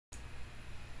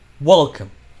Welcome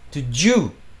to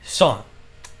JuSan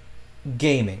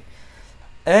Gaming,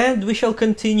 and we shall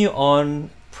continue on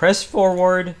press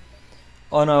forward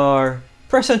on our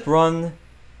present run,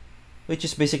 which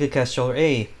is basically Castle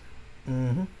A.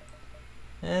 And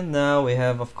now we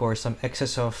have, of course, some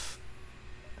excess of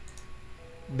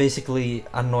basically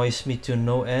annoys me to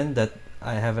no end that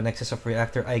I have an excess of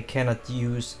reactor I cannot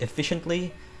use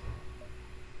efficiently.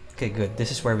 Okay, good. This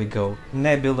is where we go.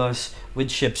 Nebulas with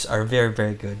ships are very,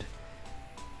 very good.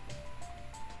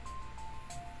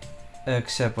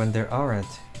 Except when there aren't.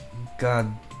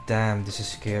 God damn, this is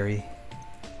scary.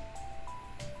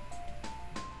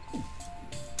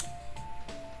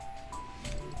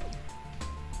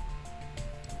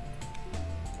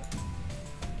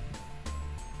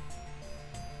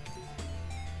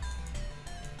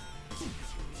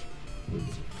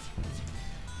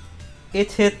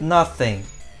 It hit nothing.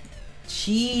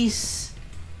 Jeez.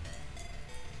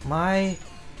 My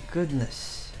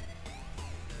goodness.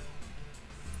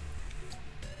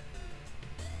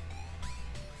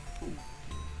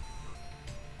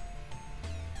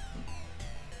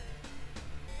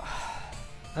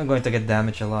 I'm going to get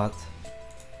damaged a lot.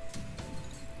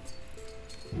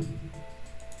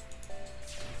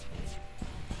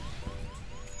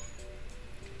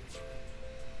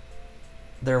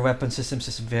 Their weapon systems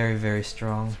is very, very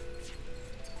strong.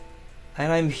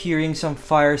 And I'm hearing some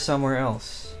fire somewhere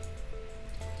else.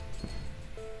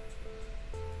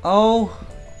 Oh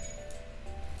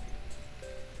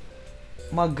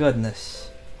my goodness.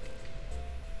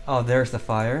 Oh, there's the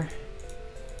fire.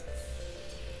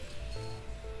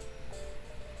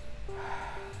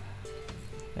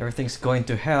 Everything's going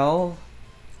to hell.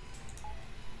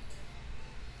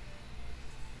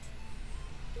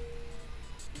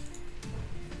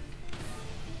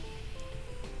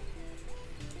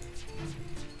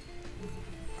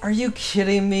 Are you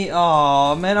kidding me?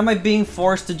 Oh man, am I being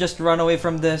forced to just run away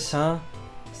from this, huh?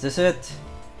 Is this it?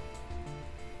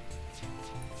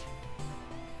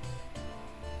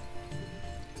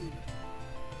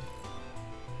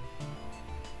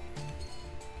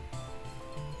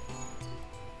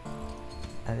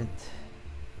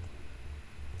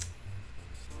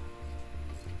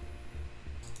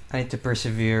 I need to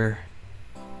persevere.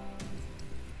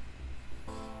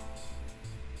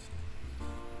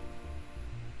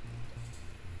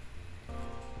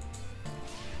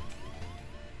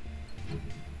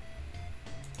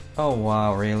 Oh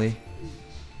wow, really?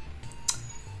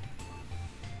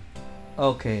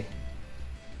 Okay.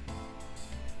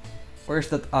 Where's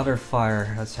that other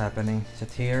fire that's happening? Is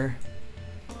it here?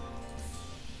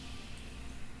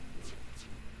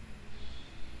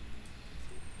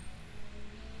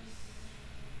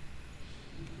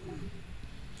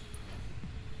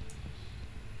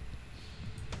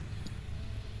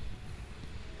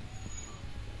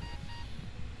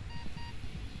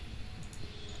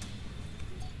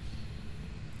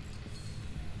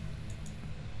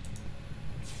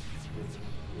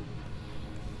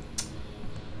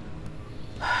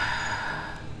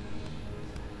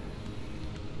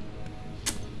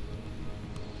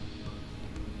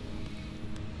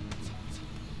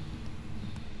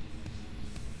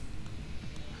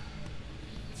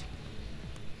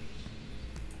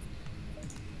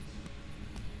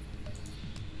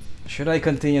 Should I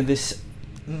continue this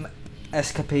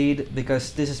escapade,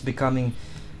 because this is becoming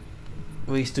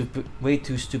way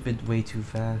too stupid, way too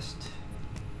fast.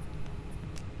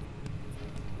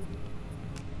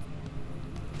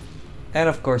 And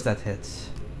of course that hits.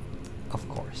 Of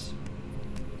course.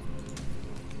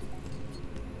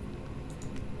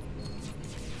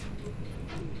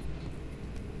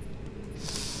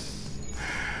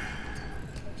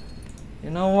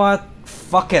 You know what?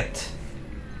 Fuck it.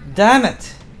 Damn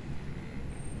it.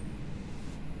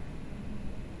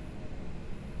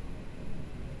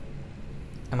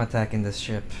 I'm attacking this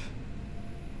ship.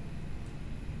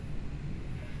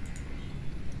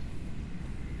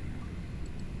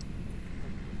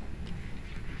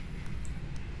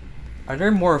 Are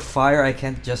there more fire? I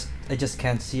just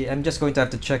can't see. I'm just going to have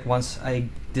to check once I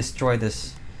destroy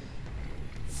this.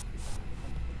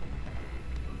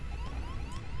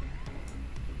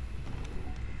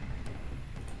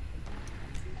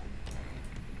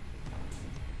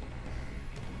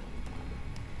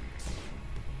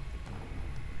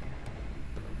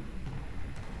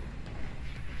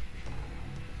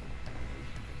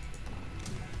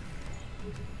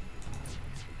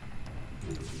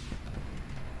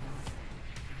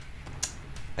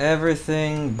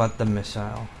 Everything but the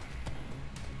missile.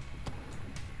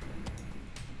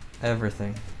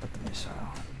 Everything but the missile.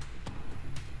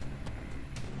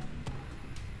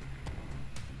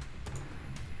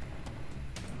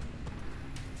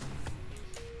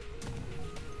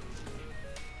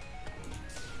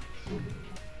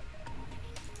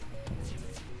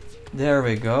 There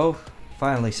we go.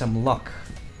 Finally, some luck.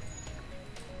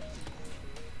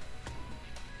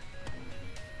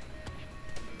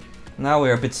 Now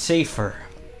we're a bit safer.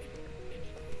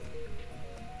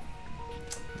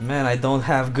 Man, I don't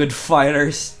have good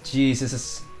fighters. Jeez, this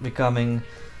is becoming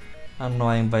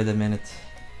annoying by the minute.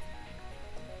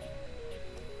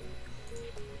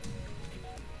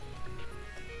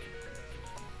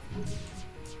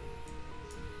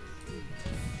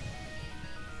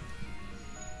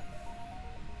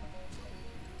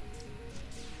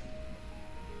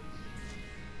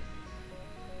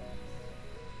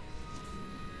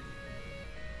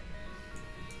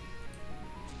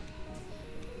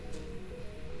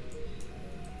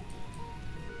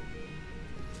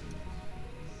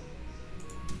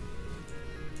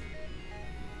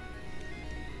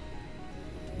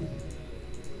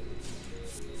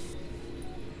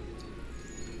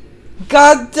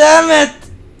 God damn it!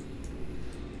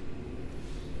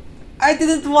 I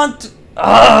didn't want to.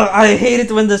 I hate it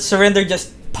when the surrender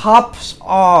just pops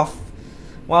off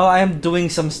while I am doing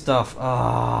some stuff.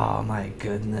 Oh my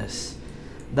goodness.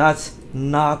 That's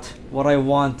not what I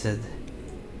wanted.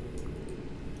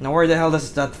 Now where the hell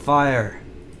is that fire?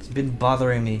 It's been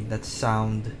bothering me, that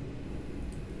sound.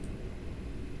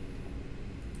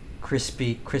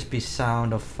 Crispy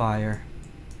sound of fire.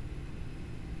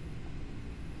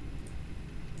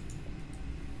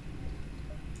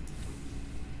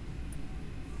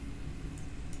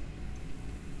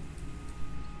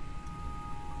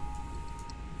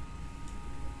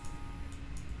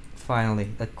 Finally,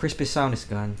 that crispy sound is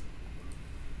gone.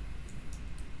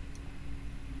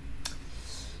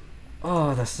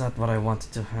 Oh, that's not what I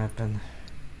wanted to happen.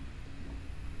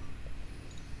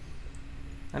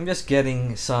 I'm just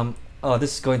getting some. Oh,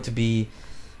 this is going to be.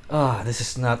 This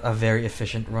is not a very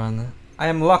efficient run. I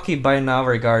am lucky by now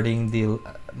regarding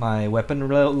my weapon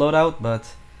loadout,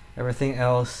 but everything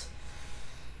else,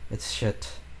 it's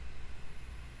shit.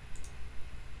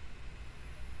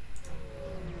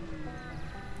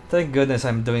 Thank goodness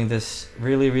I'm doing this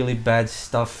really bad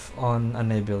stuff on a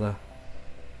nebula.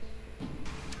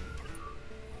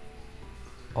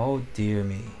 Oh dear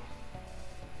me.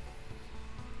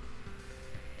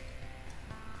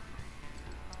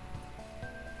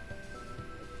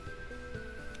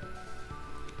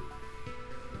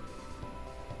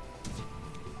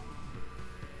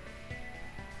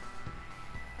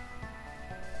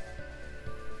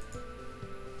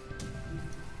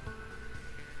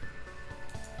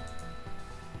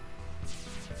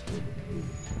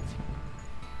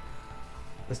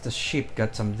 The sheep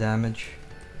got some damage.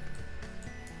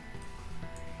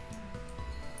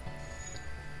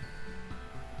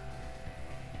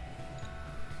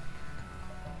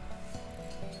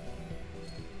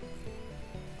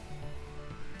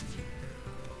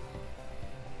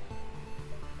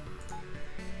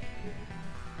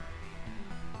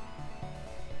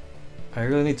 I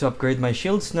really need to upgrade my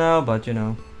shields now, but you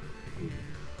know.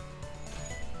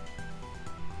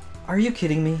 Are you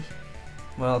kidding me?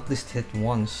 Well, at least hit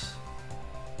once.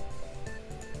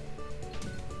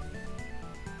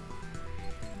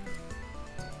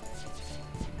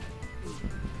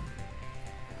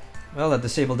 Well, that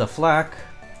disabled the flak.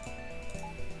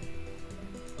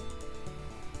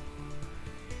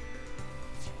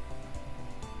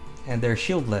 And they're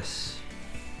shieldless.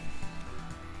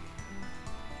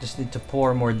 Just need to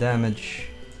pour more damage.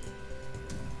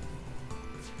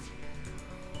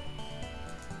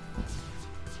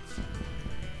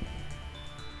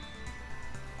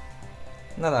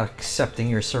 Not accepting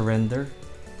your surrender.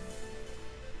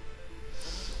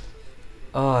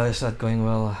 Oh, it's not going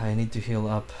well. I need to heal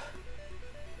up.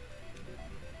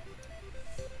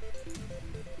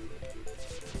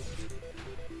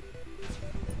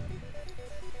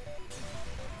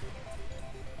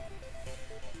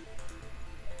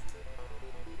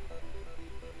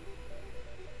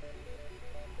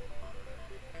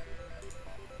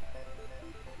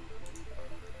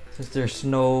 Since there's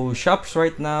no shops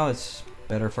right now, it's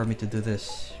better for me to do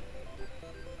this.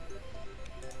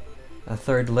 A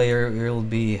third layer will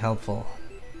be helpful.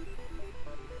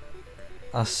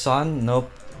 A sun? Nope.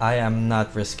 I am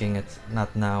not risking it.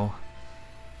 Not now.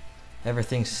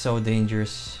 Everything's so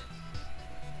dangerous.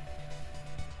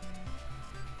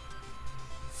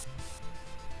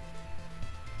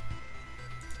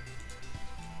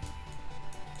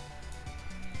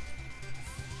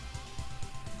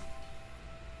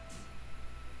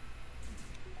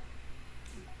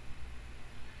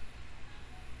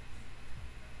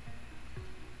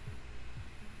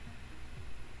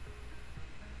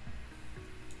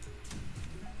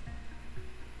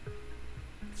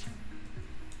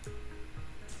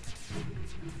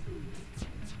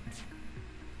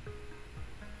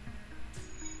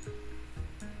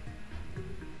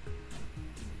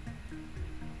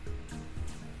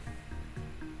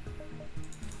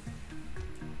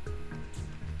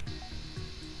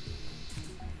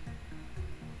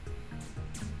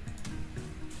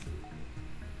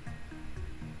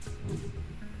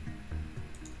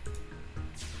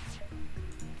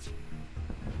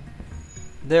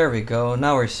 There we go,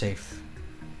 now we're safe.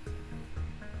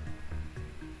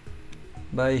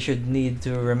 But you should need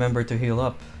to remember to heal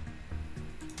up.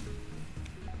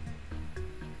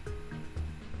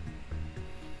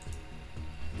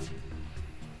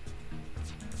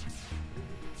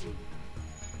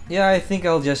 Yeah, I think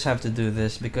I'll just have to do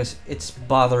this because it's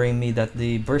bothering me that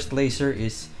the burst laser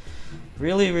is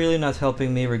really not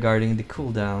helping me regarding the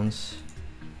cooldowns.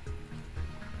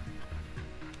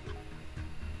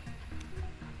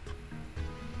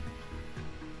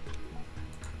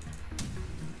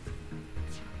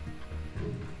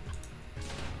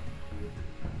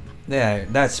 There,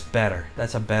 that's better.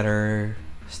 That's a better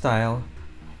style.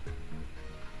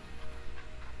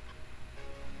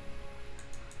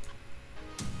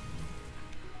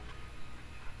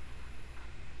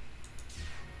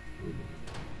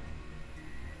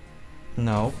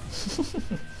 No.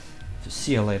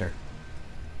 See you later.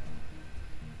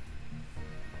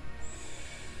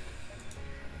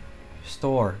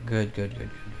 Store. Good.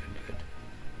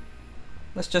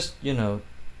 Let's just, you know,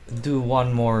 do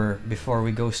one more before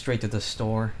we go straight to the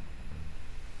store.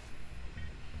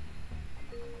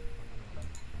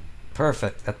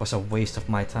 Perfect. That was a waste of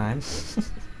my time.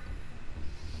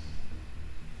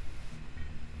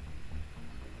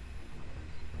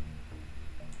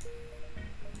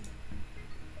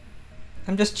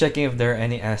 I'm just checking if there are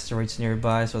any asteroids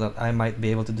nearby so that I might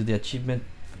be able to do the achievement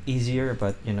easier,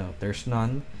 but you know, there's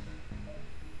none.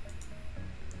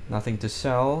 Nothing to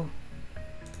sell.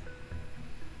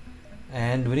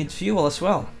 And we need fuel as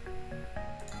well.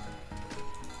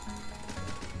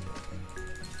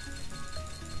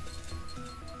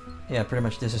 Yeah, pretty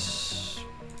much this is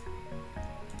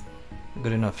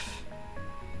good enough.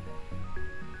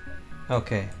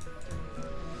 Okay.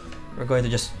 We're going to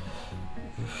just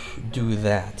do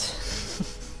that.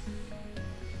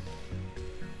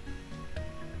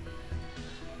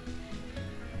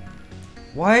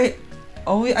 Why?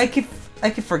 Oh, I keep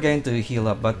forgetting to heal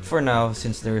up, but for now,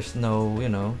 since there's no, you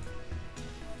know.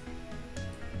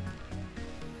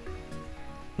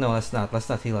 No, let's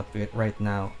not heal up right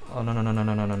now. Oh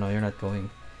no, you're not going.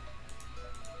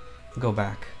 Go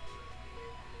back.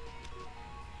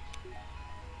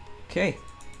 Okay.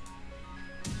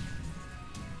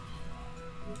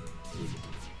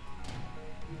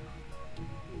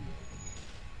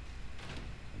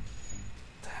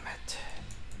 Damn it.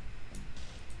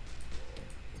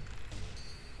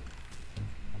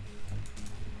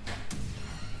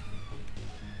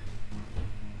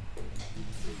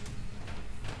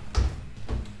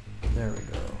 There we go.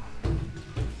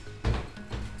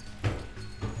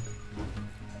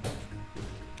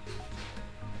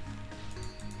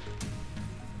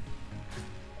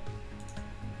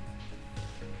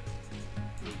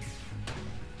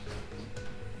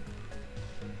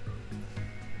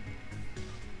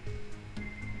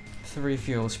 Three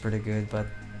fuel's pretty good, but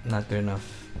not good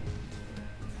enough.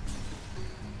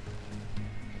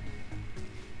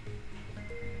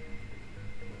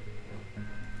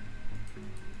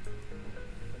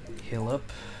 Heal up.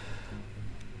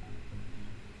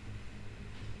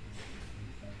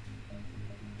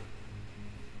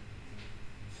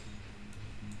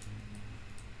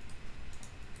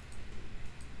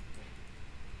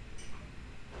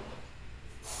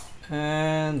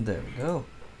 And there we go.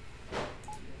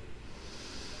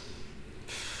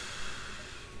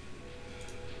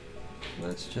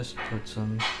 Let's just put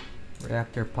some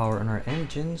reactor power on our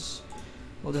engines.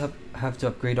 We'll have to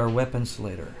upgrade our weapons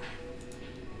later.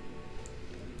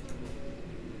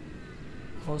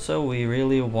 Also, we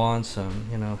really want some,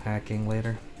 you know, hacking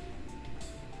later.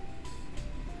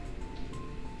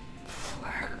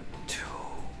 Flag 2.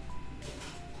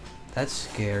 That's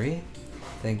scary.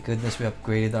 Thank goodness we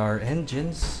upgraded our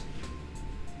engines.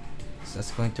 So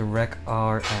that's going to wreck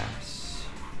our ass.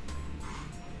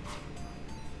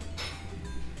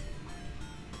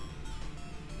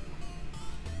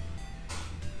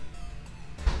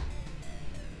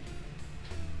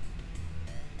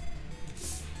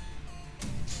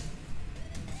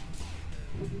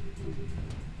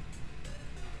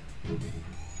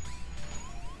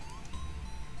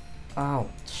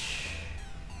 Ouch.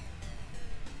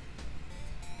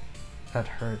 That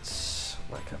hurts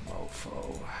like a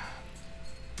mofo.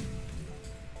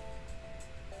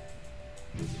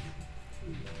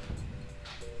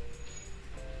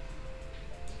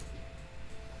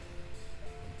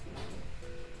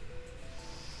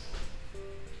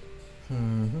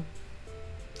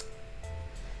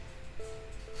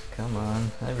 Come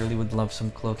on, I really would love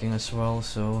some cloaking as well,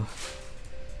 so...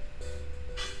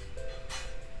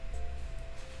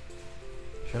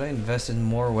 Should I invest in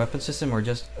more weapon system or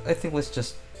just... I think let's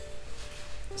just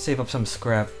save up some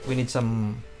scrap. We need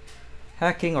some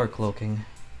hacking or cloaking.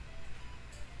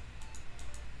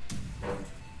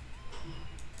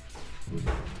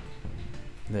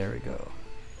 There we go.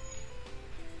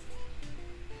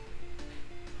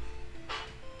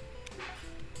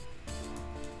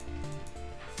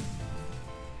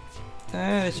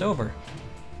 And it's over.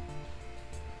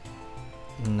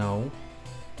 No.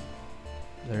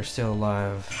 They're still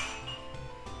alive.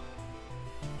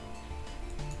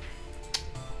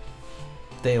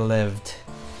 They lived.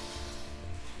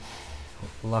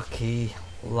 Lucky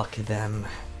them.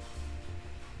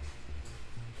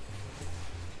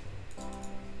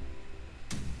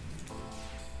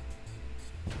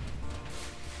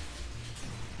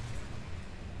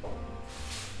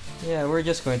 Yeah, we're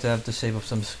just going to have to save up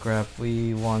some scrap.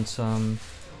 We want some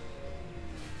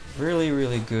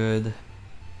really good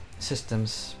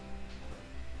systems.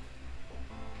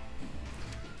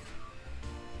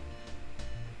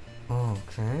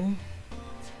 Okay.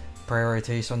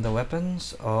 Priorities on the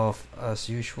weapons off as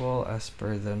usual as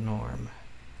per the norm.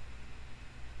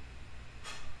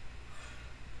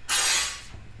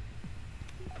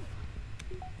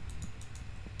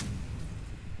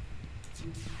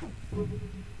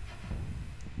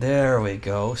 There we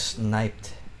go,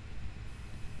 sniped.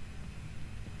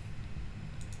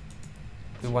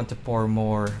 We want to pour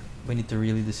more. We need to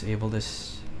really disable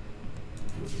this.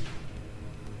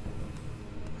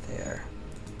 There.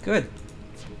 Good.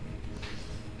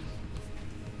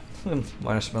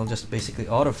 Might as well just basically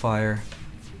auto fire.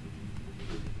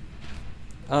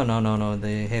 Oh no,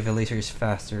 the heavy laser is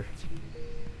faster.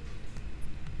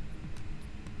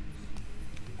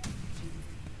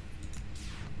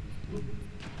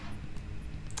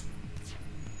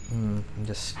 I'm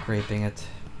just scraping it.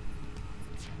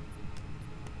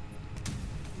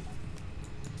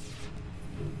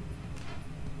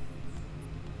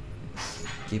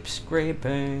 Keep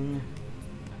scraping.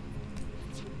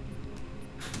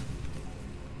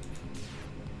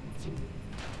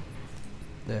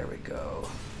 There we go.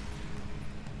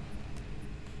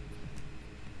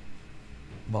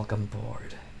 Welcome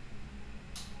aboard.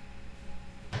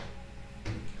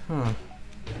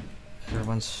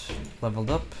 Everyone's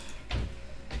leveled up.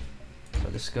 So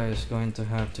this guy is going to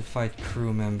have to fight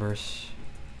crew members.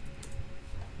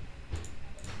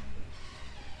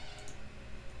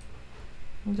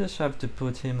 We'll just have to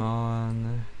put him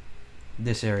on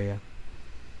this area.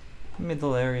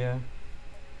 Middle area.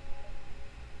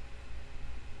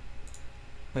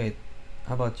 Wait,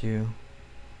 how about you?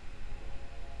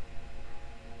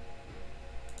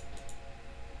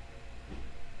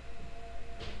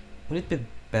 Would it be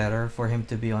better for him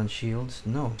to be on shields?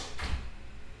 No.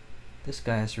 This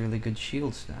guy has really good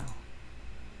shields now.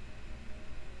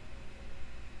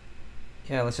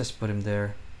 Yeah, let's just put him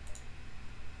there.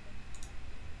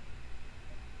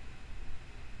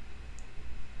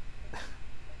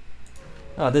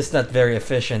 Oh, this is not very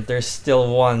efficient. There's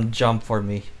still one jump for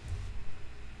me.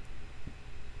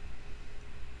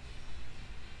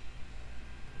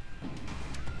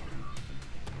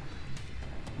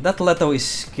 That Leto is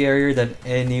scarier than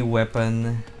any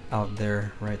weapon out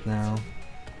there right now.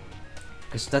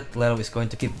 Because that Leto is going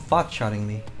to keep pot-shotting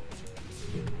me.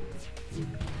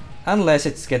 Unless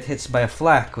it gets hit by a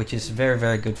flak, which is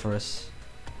very good for us.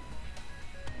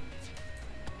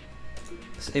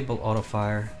 Disable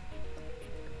auto-fire.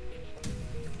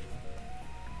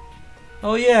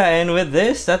 Oh yeah, and with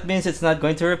this, that means it's not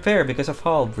going to repair because of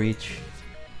hull breach.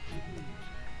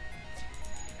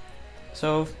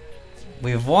 So,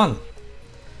 we've won.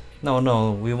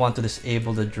 No, we want to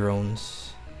disable the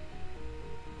drones.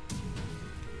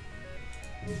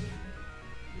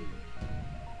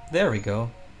 There we go.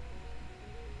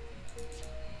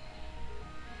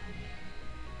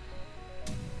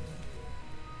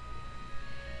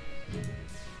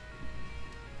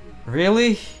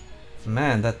 Really?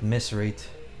 Man, that miss rate.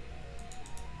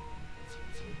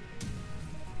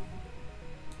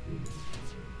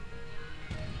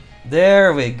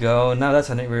 There we go. Now that's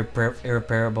an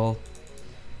irreparable.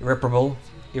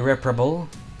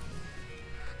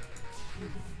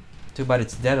 Too bad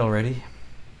it's dead already.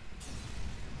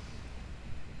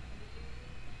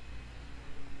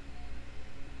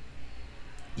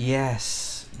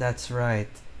 Yes, that's right.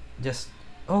 Just,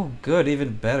 oh good,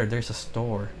 even better. There's a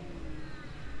store.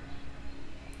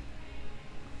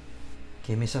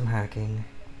 Give me some hacking.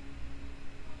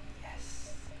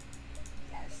 Yes.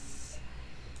 Yes.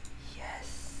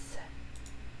 Yes.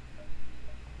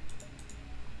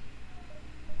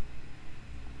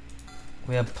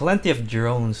 We have plenty of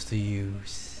drones to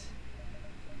use.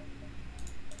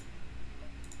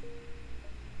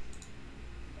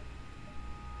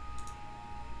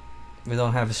 We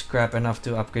don't have scrap enough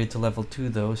to upgrade to level 2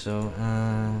 though, so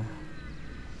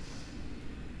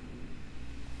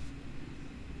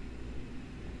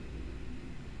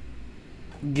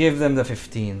give them the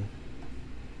 15.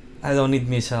 I don't need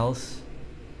missiles.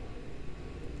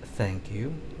 Thank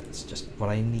you. That's just what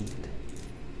I need.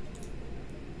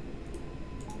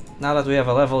 Now that we have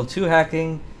a level 2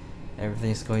 hacking,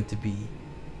 everything's going to be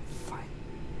fine.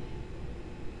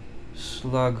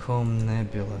 Slug Home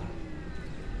Nebula.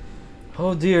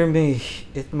 Oh dear me,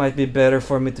 it might be better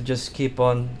for me to just keep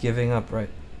on giving up, right?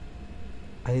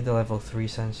 I need a level 3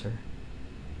 sensor.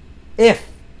 If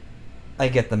I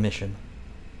get the mission.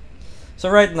 So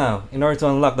right now, in order to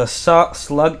unlock the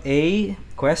Slug A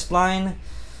quest line,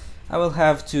 I will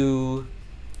have to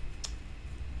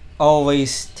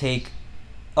always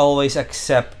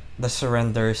accept the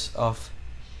surrenders of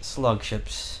slug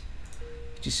ships,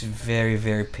 which is very,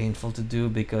 very painful to do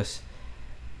because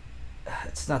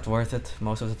it's not worth it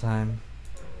most of the time.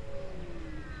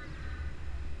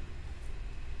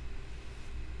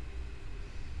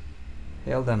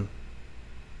 Hail them.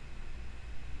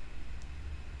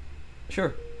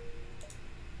 Sure.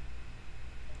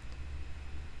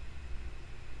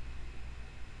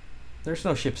 There's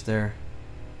no ships there.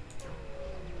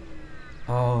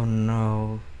 Oh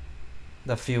no.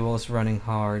 The fuel's running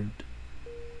hard.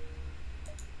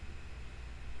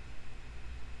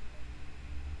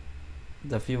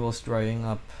 The fuel's drying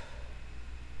up.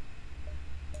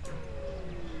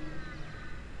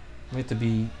 We need to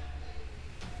be...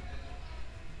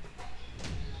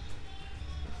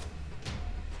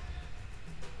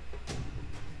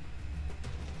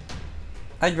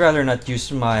 I'd rather not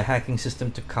use my hacking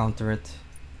system to counter it.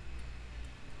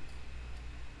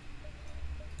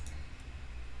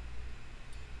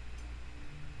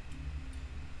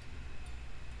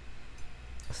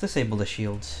 Let's disable the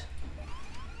shields.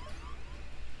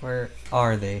 Where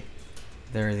are they?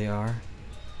 There they are.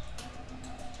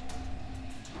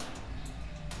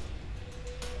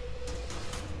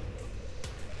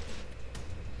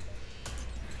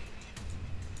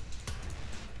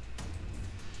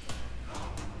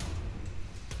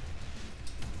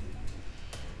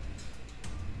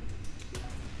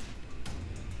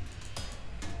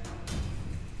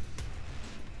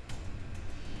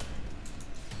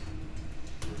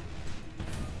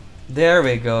 There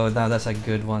we go, now that's a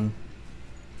good one.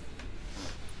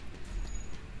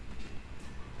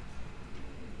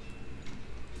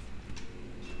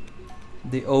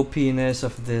 The OP-ness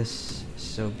of this is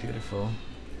so beautiful.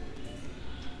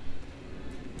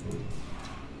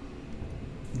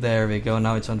 There we go,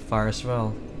 now it's on fire as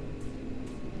well.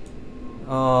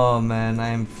 Oh man,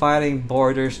 I'm fighting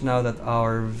borders now that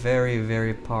are very,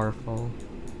 very powerful.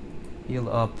 Heal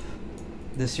up.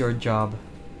 This is your job.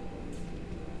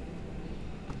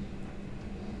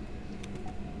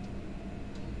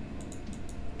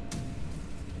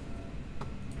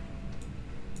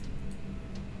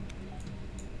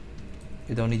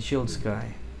 You don't need shields,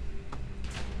 guy.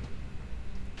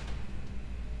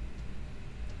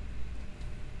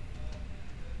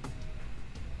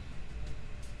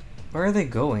 Where are they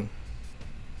going?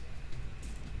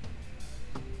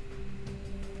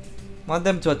 Want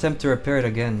them to attempt to repair it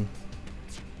again.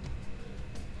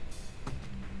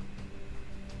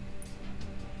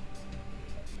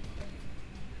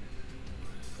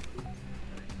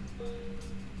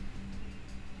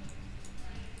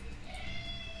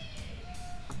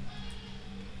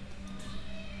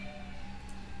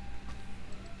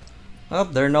 Well,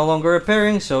 they're no longer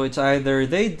repairing, so it's either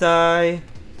they die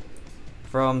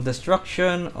from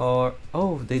destruction or...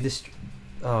 Oh, they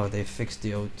fixed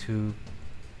the O2.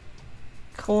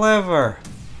 Clever!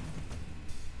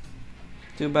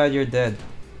 Too bad you're dead.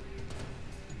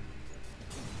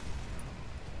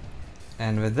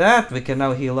 And with that, we can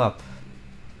now heal up.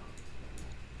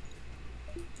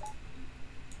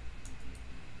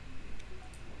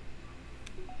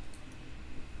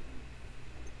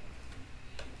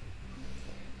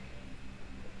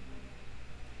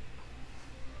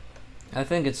 I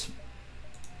think it's...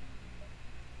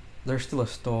 There's still a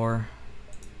store.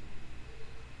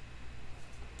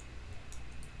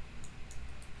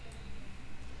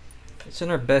 It's in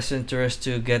our best interest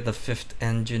to get the 5th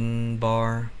engine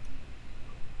bar.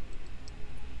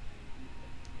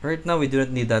 Right now we do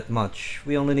not need that much.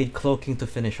 We only need cloaking to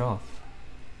finish off.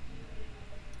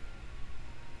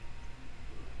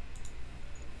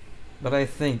 But I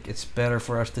think it's better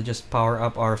for us to just power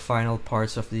up our final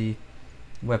parts of the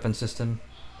weapon system.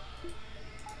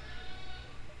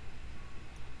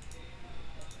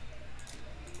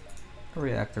 A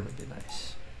reactor would be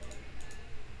nice.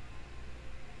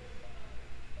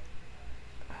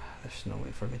 There's no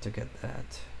way for me to get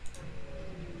that.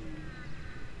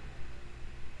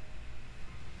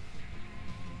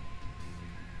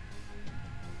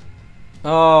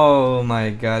 Oh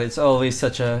my god, it's always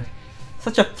such a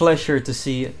pleasure to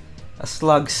see a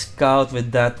Slug scout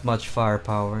with that much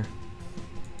firepower.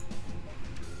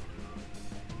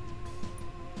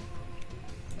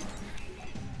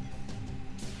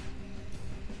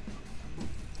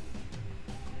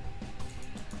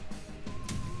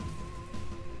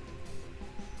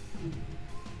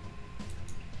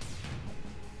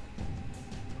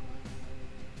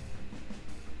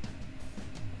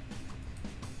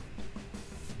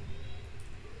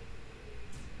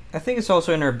 I think it's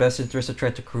also in our best interest to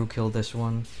try to crew kill this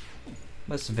one.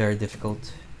 But it's very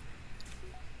difficult.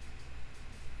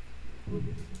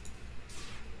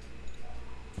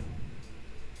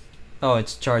 Oh,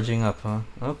 it's charging up, huh?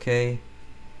 Okay.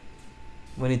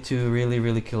 We need to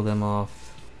really kill them off.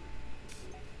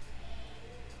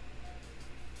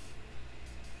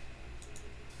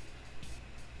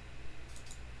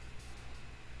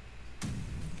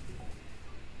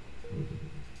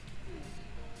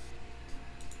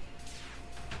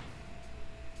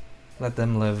 Let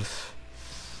them live.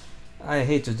 I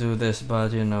hate to do this,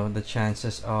 but you know, the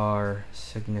chances are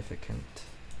significant.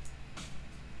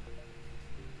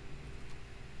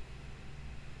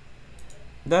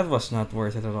 That was not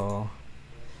worth it at all.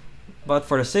 But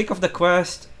for the sake of the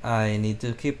quest, I need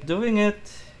to keep doing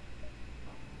it.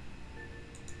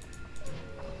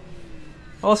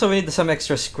 Also, we need some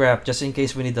extra scrap just in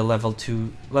case we need the level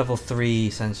 3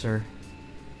 sensor.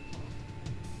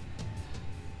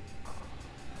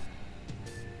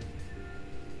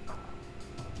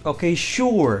 Okay,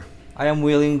 sure. I am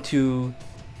willing to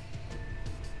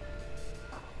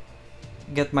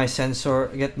get my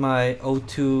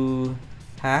O2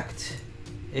 hacked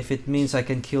if it means I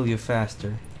can kill you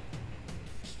faster.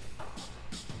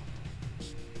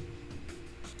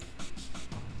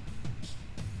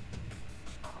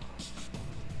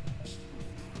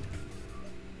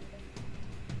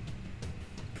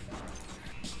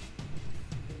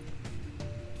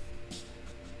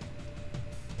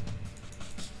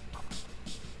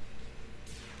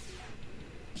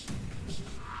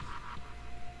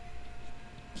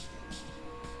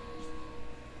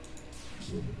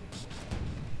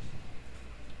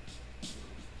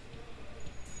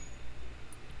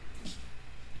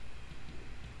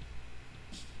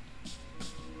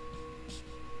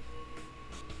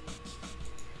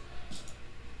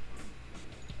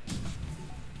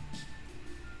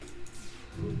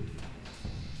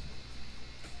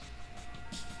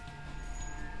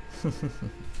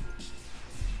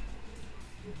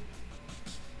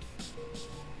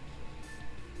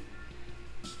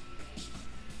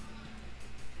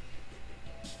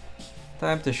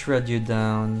 Time to shred you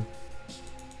down.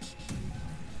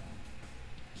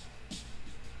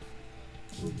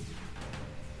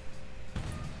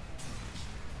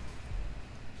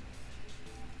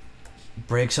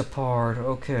 Breaks apart.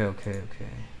 Okay.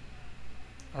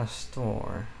 A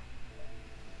store.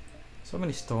 So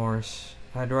many stores.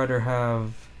 I'd rather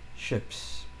have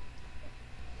ships.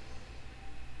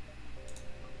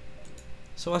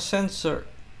 So a sensor.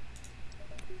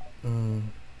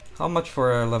 How much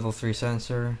for a level 3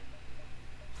 sensor?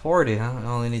 40, huh? I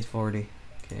only need 40.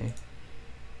 Okay.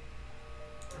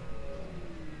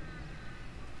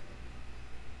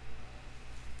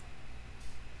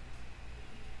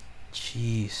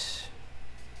 Jeez.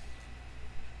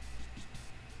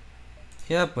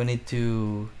 Yep, we need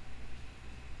to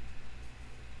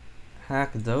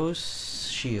hack those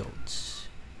shields.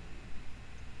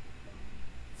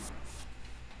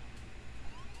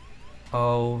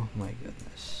 Oh my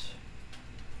goodness.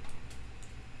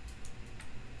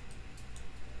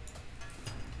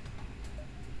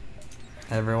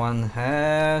 Everyone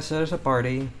there's a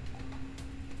party.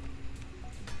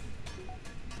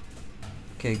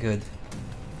 Okay, good.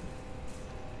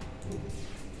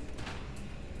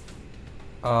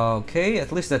 Okay,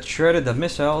 at least that shredded the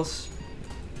missiles.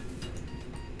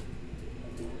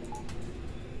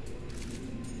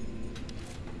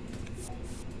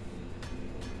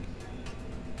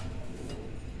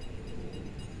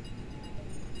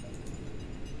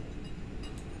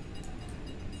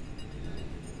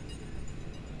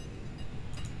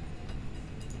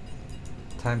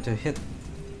 Time to hit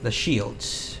the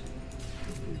shields.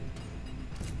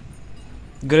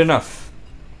 Good enough.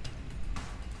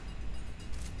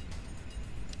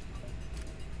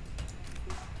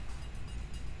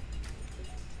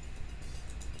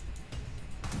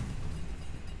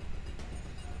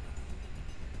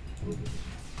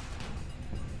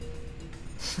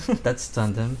 That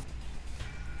stunned him.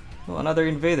 Oh, another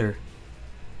invader.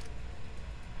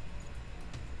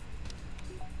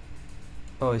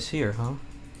 Oh, he's here, huh?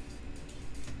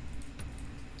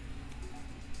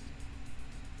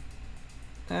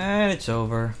 And it's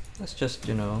over. Let's just,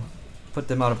 you know, put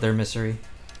them out of their misery.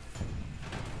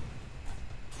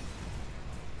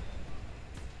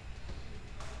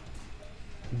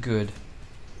 Good.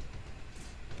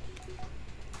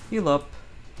 Heal up.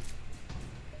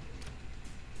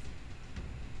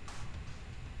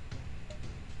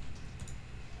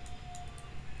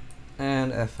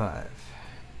 And F5.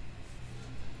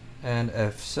 And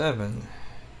F7.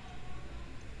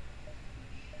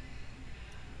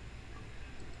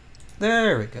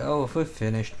 There we go. We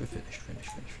finished.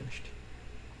 Finished.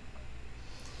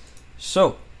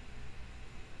 So,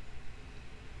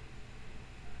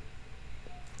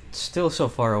 still so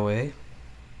far away.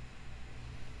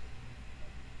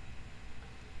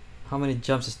 How many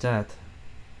jumps is that?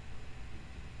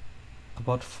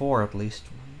 About 4 at least.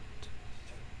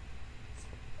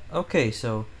 Okay,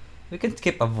 so we can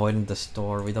keep avoiding the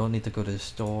store. We don't need to go to the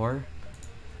store.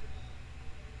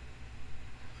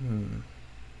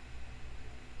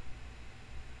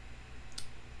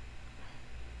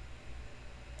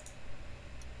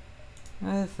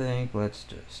 I think let's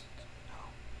just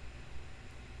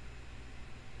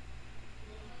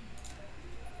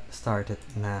start it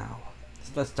now.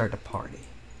 Let's start the party.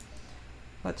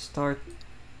 Let's start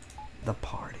the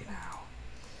party now.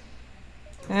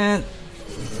 And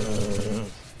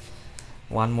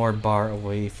one more bar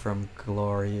away from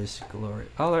glorious glory.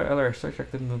 LR, start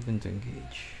active movement to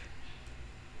engage.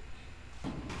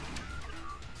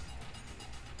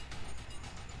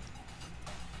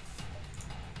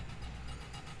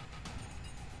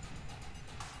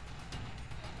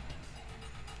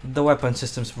 The weapon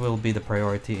systems will be the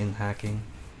priority in hacking.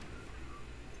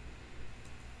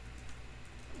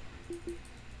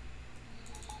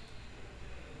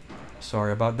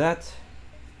 Sorry about that.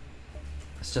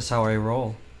 That's just how I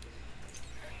roll.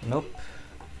 Nope.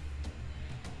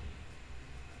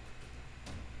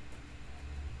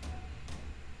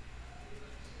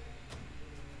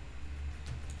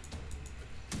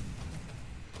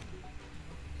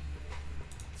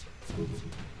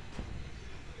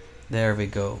 There we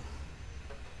go.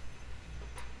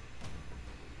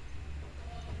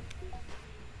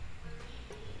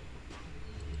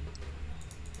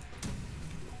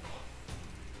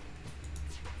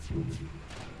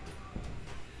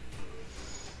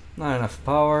 Not enough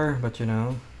power, but you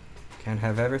know, can't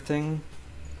have everything.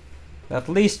 At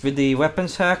least with the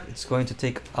weapons hack, it's going to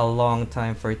take a long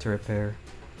time for it to repair.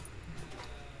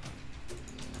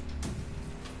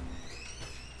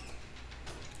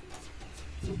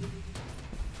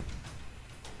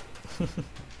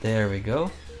 There we go.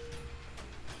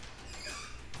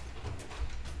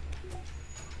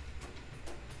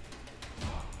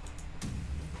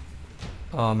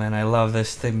 Oh man, I love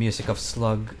this theme music of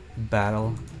Slug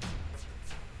battle.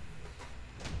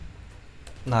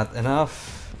 Not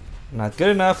enough. Not good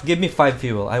enough. Give me 5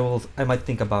 fuel. I might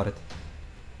think about it.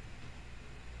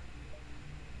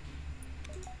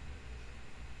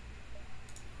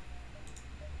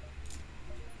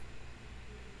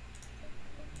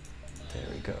 There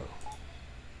we go.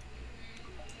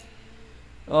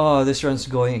 Oh, this run's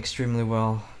going extremely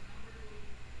well.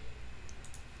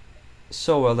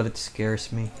 So well that it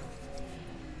scares me.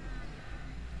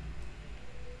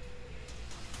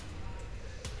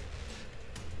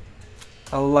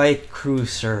 A light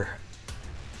cruiser.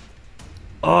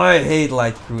 Oh, I hate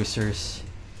light cruisers.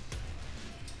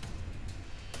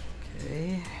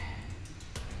 Okay.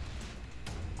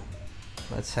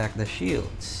 Let's hack the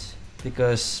shields.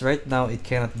 Because right now it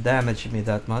cannot damage me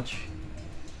that much.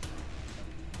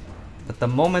 But the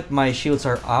moment my shields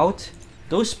are out,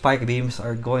 those spike beams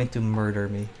are going to murder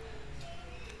me.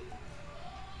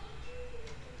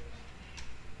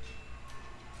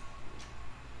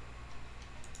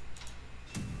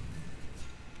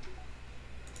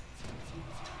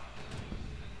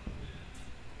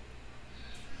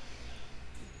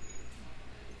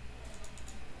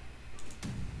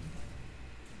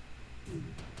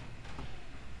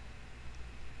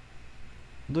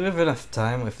 Do we have enough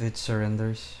time if it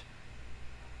surrenders?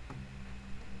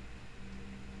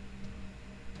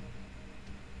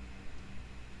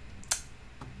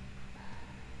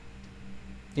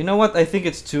 You know what? I think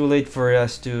it's too late for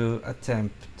us to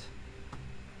attempt.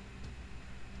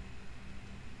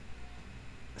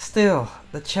 Still,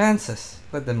 the chances.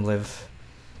 Let them live.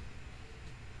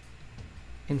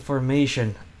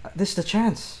 Information. This is the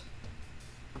chance.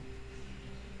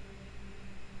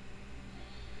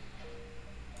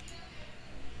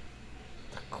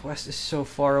 quest is so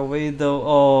far away though.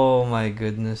 Oh my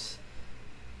goodness.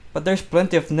 But there's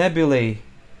plenty of nebulae.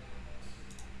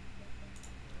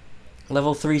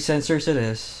 Level 3 sensors it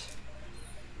is.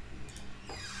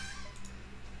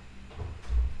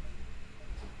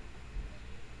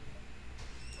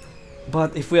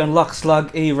 But if we unlock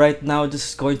Slug A right now, this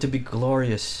is going to be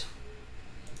glorious.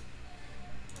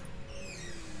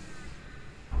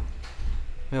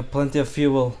 We have plenty of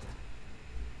fuel.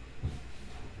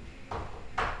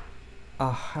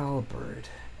 A halberd.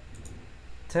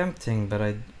 Tempting,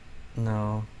 but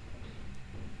no.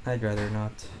 I'd rather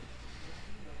not.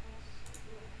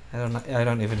 I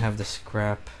don't even have the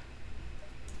scrap.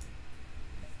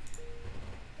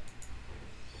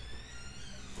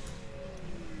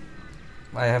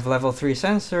 I have level 3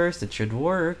 sensors, that should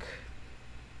work.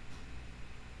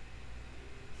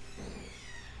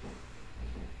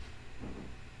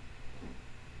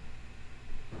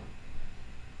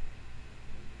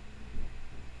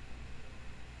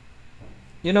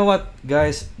 You know what,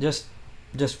 guys? Just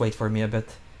wait for me a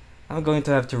bit. I'm going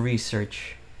to have to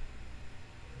research.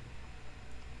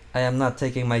 I am not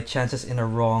taking my chances in a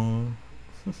wrong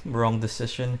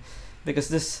decision, because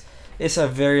this is a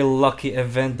very lucky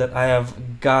event that I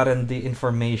have gotten the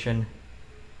information.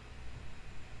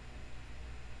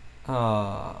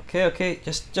 Okay,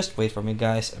 just wait for me,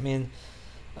 guys. I mean,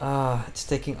 it's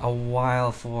taking a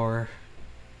while for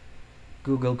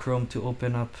Google Chrome to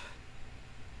open up.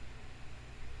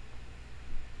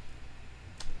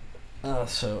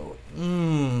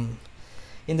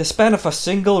 In the span of a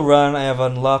single run, I have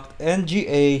unlocked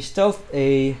NGA, Stealth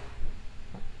A,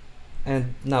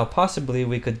 and now possibly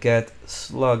we could get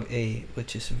Slug A,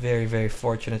 which is very, very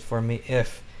fortunate for me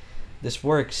if this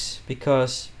works,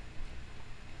 because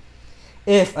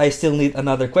if I still need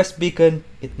another quest beacon,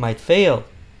 it might fail,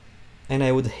 and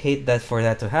I would hate that for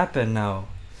that to happen now.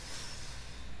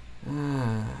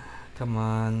 Come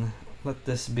on, let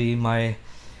this be my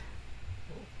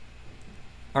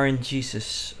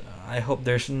RNGesus. I hope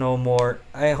there's no more.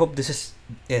 I hope this is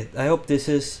it. I hope this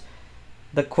is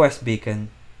the quest beacon.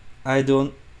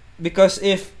 Because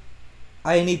if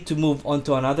I need to move on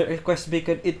to another quest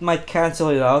beacon, it might cancel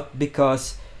it out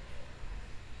because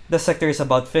the sector is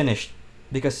about finished,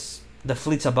 because the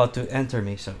fleet's about to enter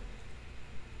me. So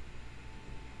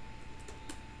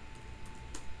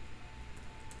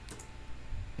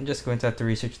I'm just going to have to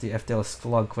research the FTL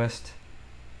Slug quest.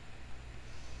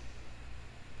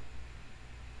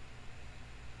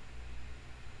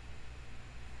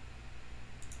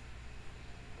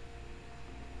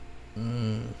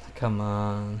 Come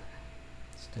on.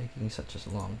 It's taking such a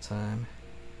long time.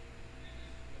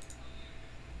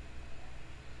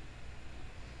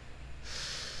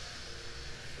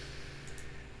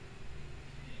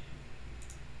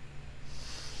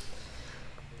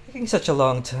 Taking such a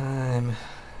long time.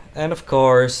 And of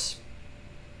course,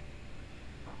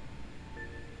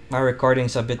 my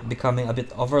recording's becoming a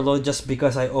bit overload just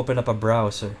because I opened up a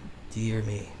browser. Dear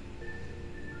me.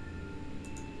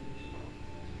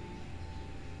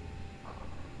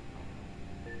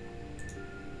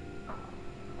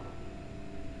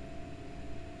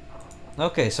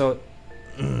 Okay, so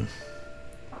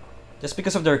just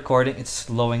because of the recording, it's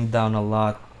slowing down a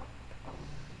lot.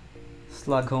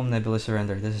 Slug Home Nebula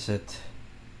Surrender, this is it.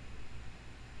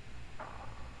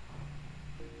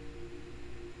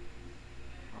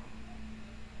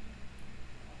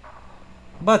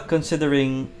 But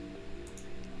considering,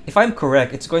 if I'm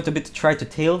correct, it's going to be to try to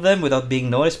tail them without being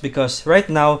noticed, because right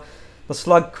now the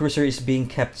Slug Cruiser is being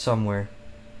kept somewhere.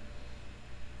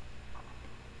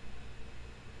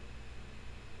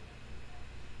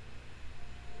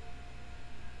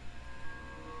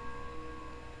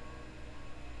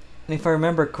 And if I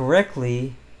remember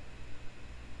correctly,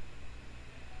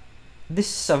 this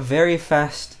is a very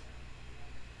fast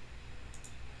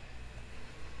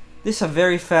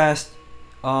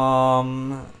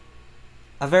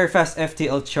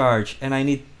FTL charge,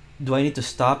 and do I need to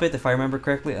stop it if I remember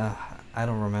correctly? I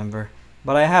don't remember,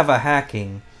 but I have a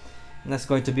hacking, and that's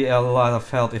going to be a lot of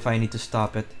help if I need to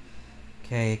stop it.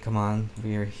 Okay, come on,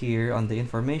 we're here on the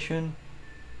information.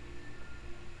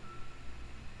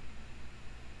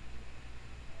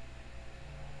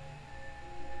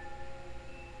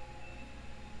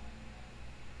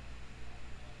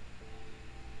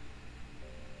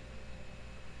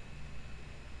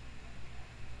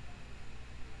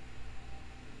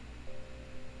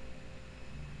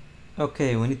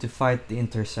 Okay, we need to fight the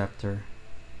interceptor.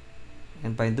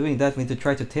 And by doing that, we need to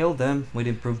try to tail them with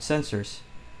improved sensors.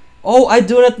 Oh, I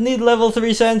do not need level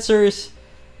 3 sensors!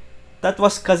 That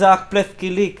was Kazakh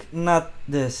Plethkilik, not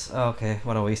this. Okay,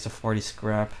 what a waste of 40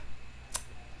 scrap.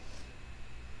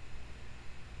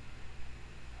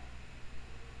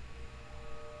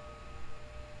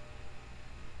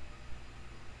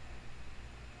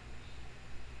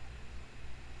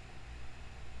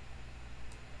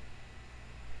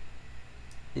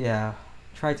 Yeah,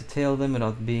 try to tail them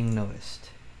without being noticed.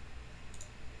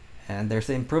 And there's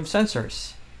the improved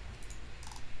sensors.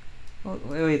 Oh,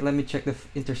 wait, let me check the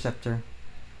interceptor.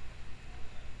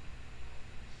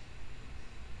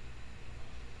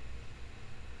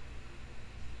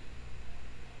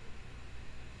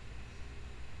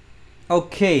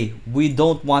 Okay, we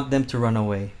don't want them to run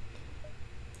away.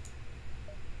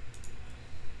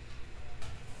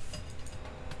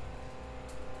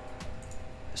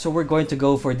 So we're going to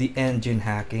go for the engine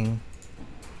hacking.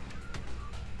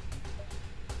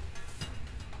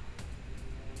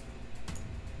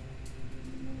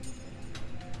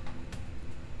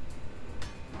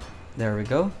 There we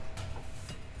go.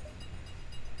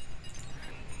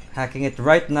 Hacking it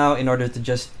right now in order to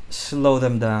just slow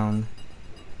them down.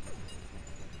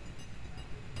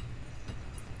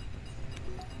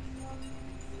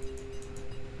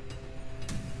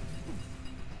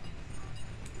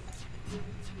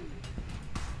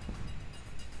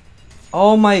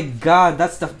 Oh my god,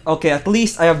 that's the... Okay, at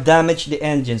least I have damaged the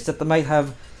engines. That might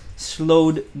have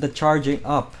slowed the charging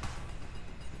up.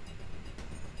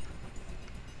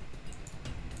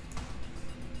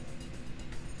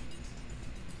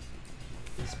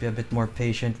 Let's be a bit more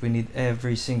patient. We need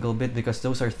every single bit because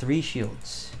those are 3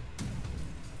 shields.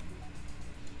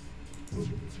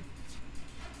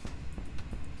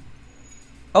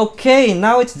 Okay,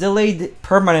 now it's delayed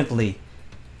permanently.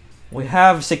 We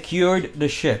have secured the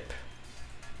ship.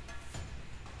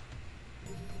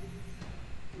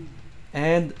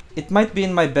 And it might be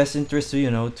in my best interest to, you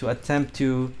know, to attempt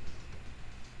to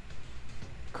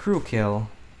crew kill.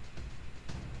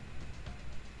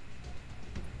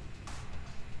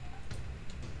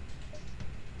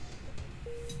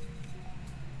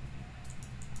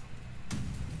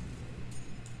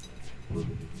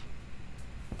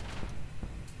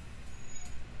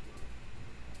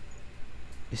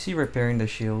 Is he repairing the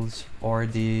shields or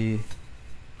the...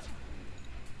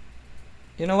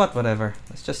 You know what, whatever.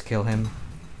 Let's just kill him.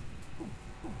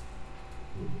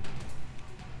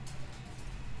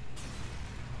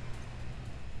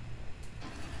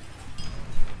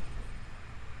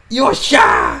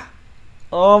 Yosha!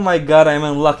 Oh my god, I'm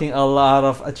unlocking a lot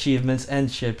of achievements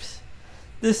and ships.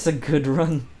 This is a good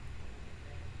run.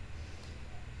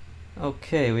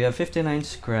 Okay, we have 59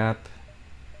 scrap.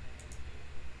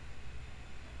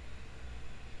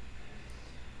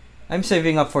 I'm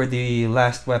saving up for the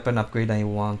last weapon upgrade I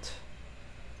want.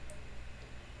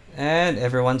 And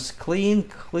everyone's clean,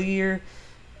 clear.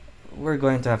 We're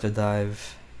going to have to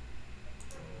dive.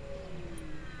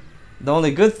 The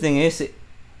only good thing is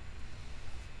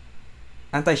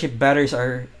anti-ship batteries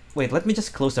are... Wait, let me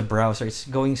just close the browser. It's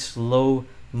going slow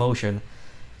motion.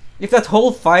 If that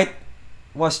whole fight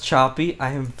was choppy,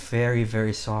 I am very,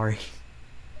 very sorry.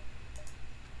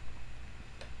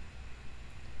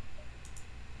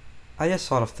 I just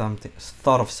thought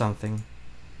of something.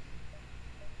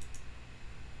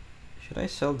 Should I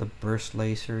sell the burst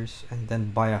lasers and then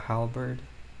buy a halberd?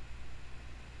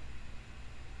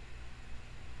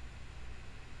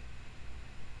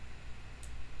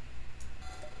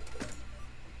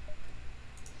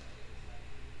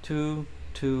 Two,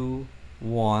 2,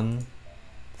 1,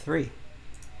 3.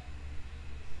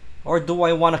 Or do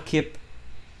I want to keep...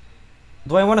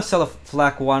 Do I want to sell a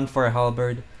flak 1 for a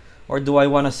halberd? Or do I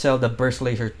want to sell the burst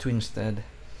laser 2 instead?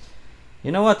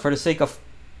 You know what? For the sake of...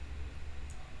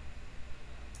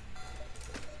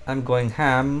 I'm going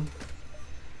ham.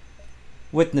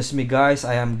 Witness me, guys.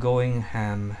 I am going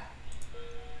ham.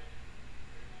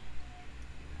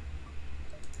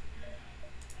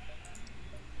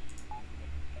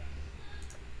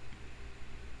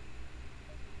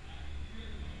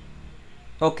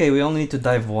 Okay, we only need to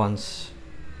dive once.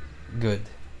 Good.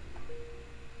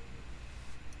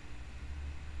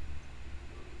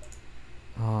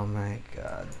 Oh my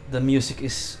god. The music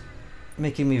is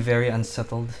making me very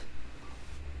unsettled.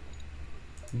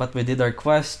 But we did our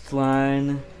quest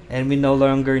line, and we no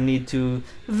longer need to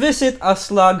visit a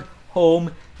Slug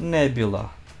home nebula.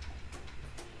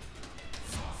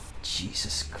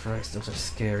 Jesus Christ, those are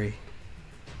scary.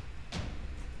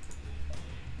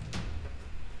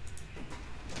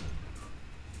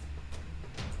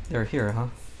 They're here, huh?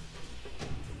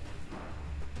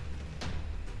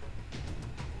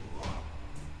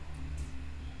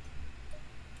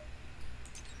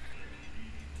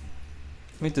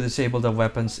 We need to disable the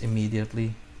weapons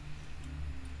immediately.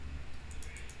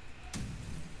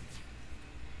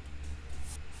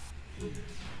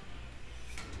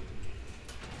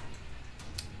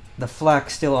 The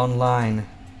flak's still online.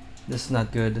 This is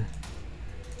not good.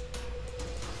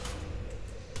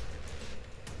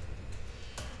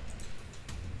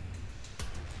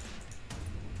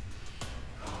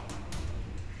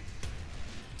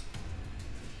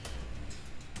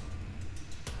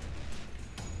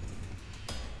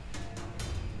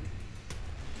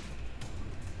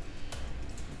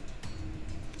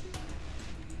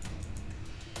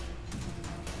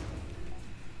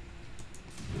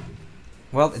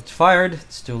 Well, it fired.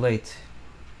 It's too late.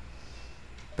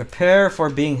 Prepare for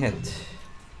being hit.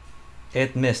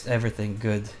 It missed everything.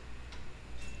 Good.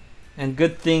 And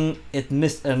good thing it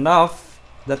missed enough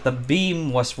that the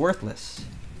beam was worthless.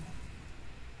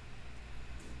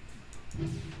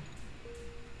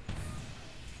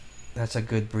 That's a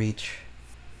good breach.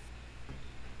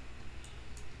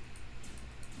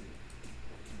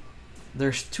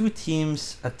 There's 2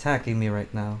 teams attacking me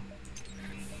right now.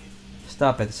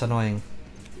 Stop it, it's annoying.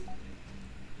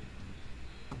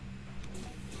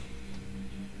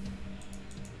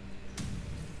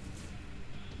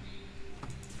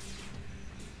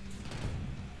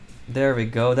 There we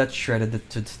go, that shredded it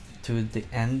to the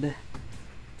end.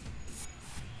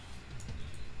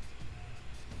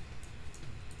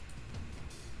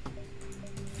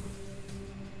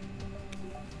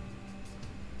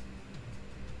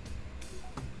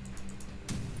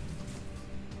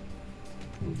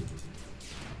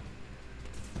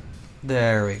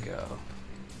 There we go.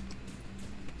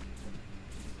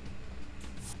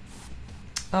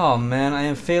 Oh man, I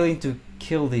am failing to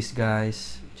kill these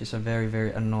guys, which is a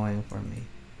very annoying for me.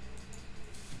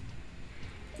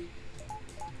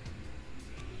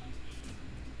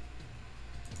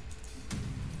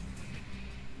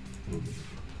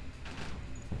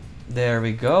 There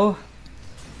we go.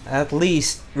 At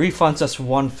least refunds us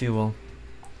 1 fuel.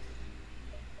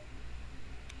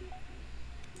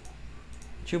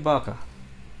 Chewbacca.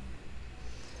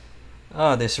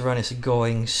 Ah, this run is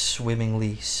going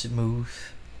swimmingly smooth,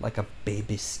 like a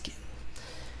baby skin.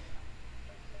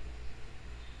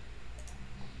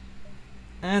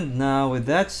 And now, with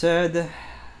that said,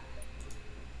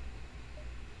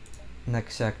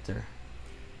 next sector.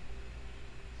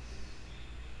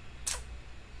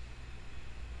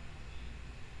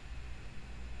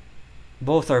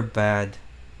 Both are bad.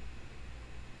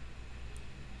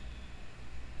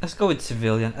 Let's go with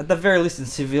civilian. At the very least in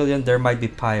civilian there might be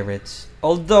pirates.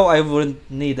 Although I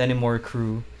wouldn't need any more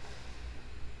crew.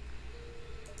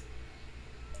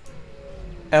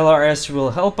 LRS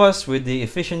will help us with the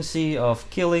efficiency of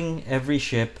killing every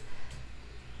ship.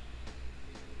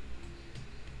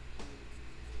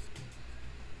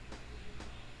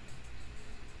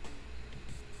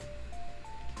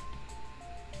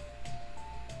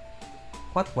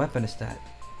 What weapon is that?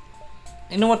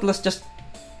 You know what, let's just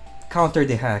counter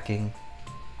the hacking.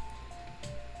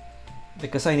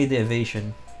 Because I need the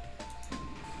evasion.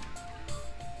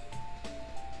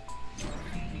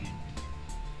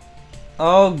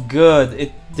 Oh good,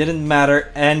 it didn't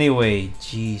matter anyway,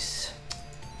 jeez.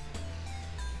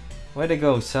 Way to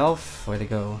go, self, way to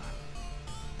go.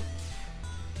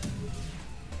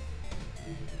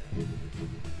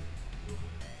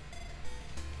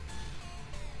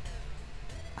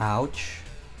 Ouch.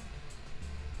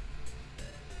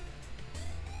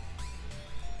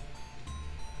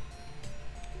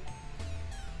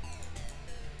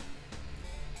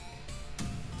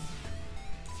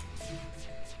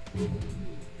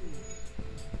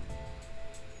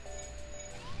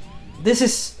 This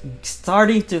is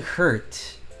starting to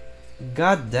hurt.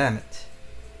 God damn it.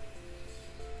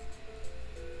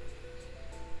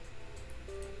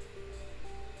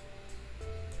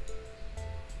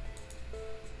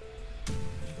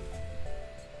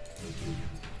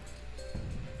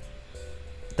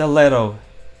 The Leto.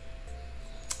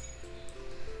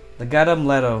 The goddamn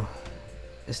Leto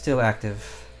is still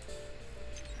active.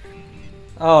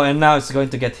 Oh, and now it's going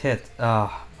to get hit.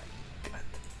 Oh, my God.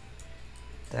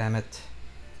 Damn it.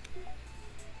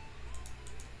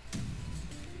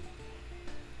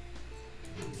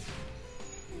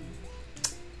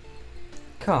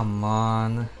 Come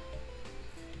on.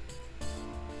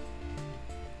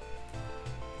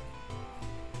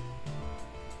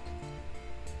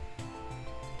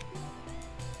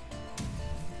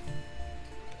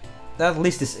 That at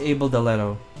least disable the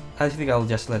Leto. I think I'll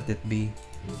just let it be.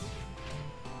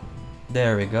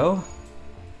 There we go.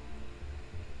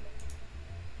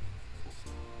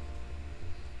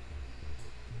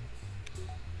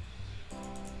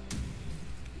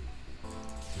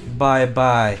 Bye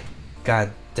bye.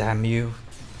 God damn you.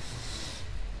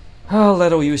 Oh,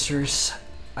 Leto users.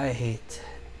 I hate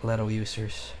Leto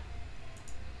users.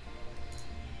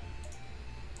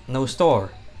 No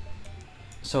store.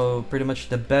 So pretty much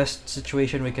the best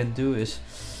situation we can do is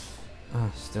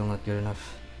still not good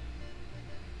enough.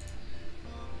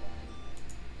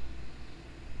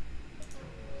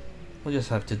 We'll just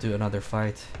have to do another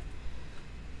fight.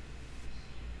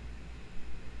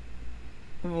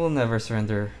 We'll never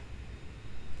surrender.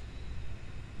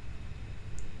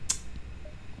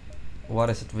 What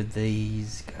is it with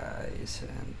these guys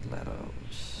and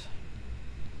Letos?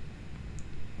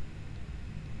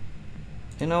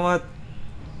 You know what?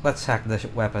 Let's hack the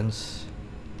weapons.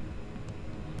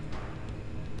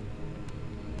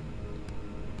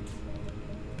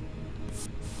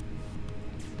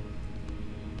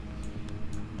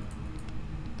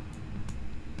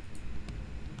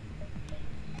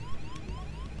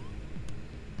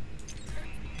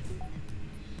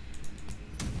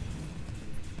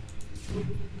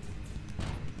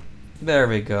 There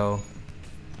we go.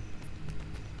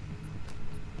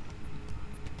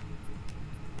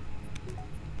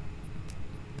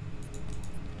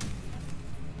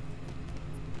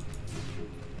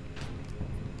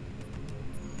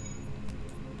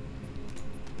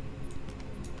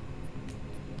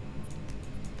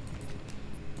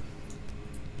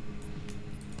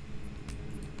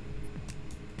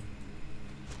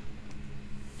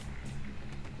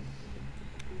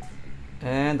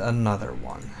 And another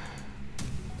one.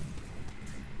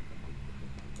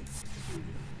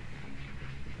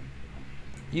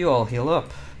 You all heal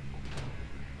up.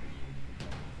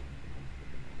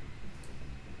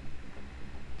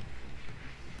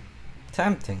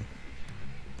 Tempting.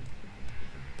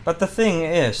 But the thing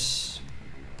is,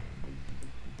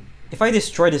 if I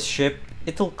destroy this ship,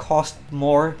 it'll cost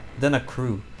more than a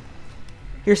crew.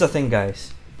 Here's the thing,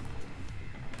 guys.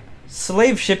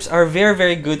 Slave ships are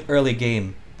very good early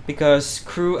game because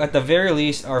crew at the very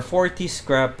least are 40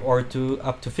 scrap or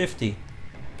up to 50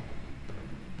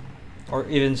 or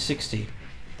even 60.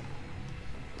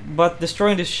 But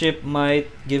destroying this ship might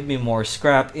give me more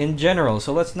scrap in general,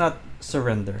 so let's not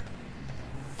surrender.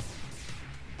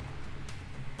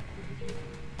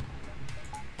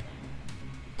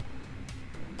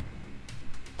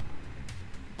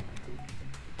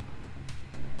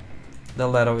 The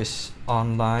Leto is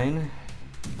online.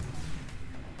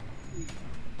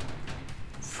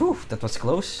 Phew, that was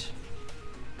close.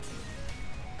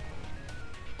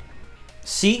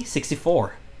 C,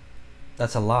 64.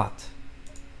 That's a lot.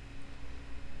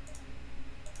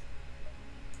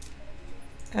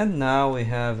 And now we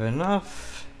have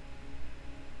enough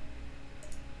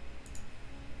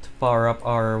to power up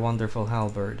our wonderful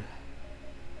halberd.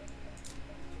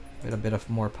 With a bit of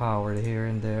more power here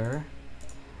and there.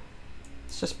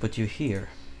 Let's just put you here.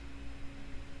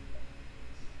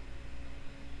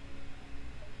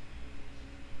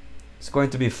 It's going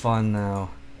to be fun now.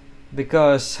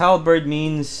 Because halberd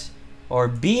means, or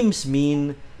beams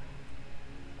mean,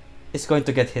 it's going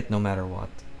to get hit no matter what.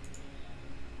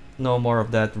 No more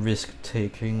of that risk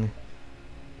taking.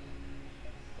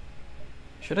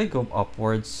 Should I go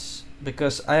upwards?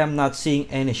 Because I am not seeing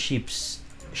any ships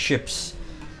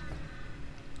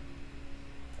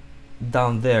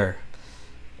down there.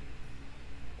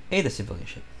 The civilian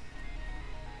ship.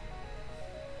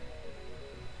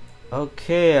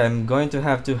 Okay, I'm going to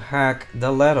have to hack the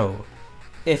Leto.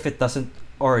 If it doesn't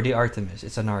already Artemis.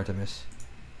 It's an Artemis.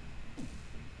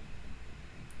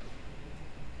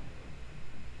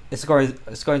 It's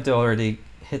going to already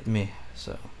hit me,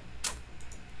 so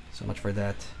much for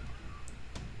that.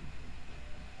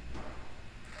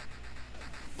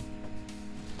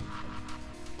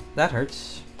 That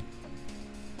hurts.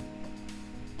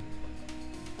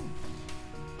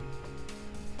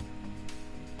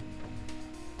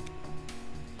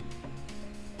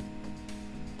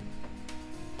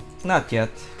 Not yet.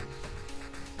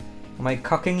 Am I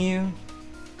cucking you?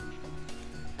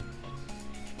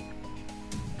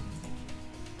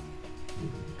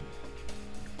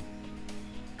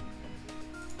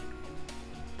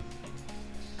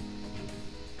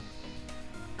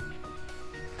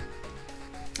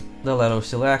 The Leto's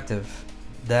still active.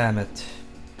 Damn it.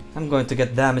 I'm going to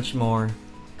get damaged more.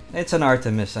 It's an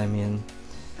Artemis, I mean.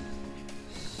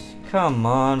 Come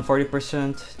on,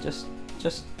 40%.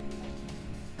 Just...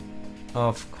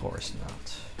 Of course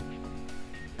not.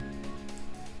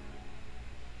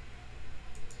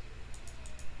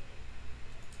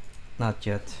 Not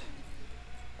yet.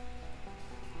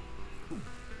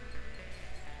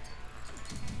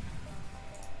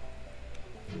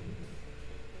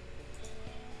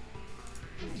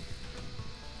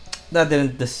 That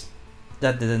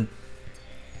didn't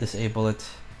disable it.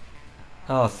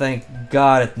 Oh, thank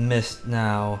God it missed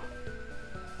now.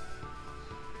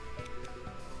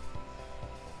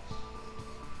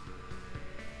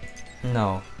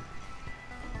 No.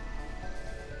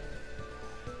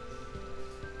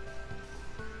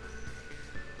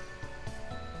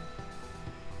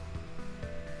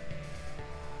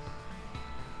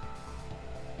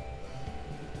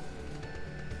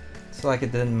 It's like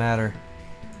it didn't matter.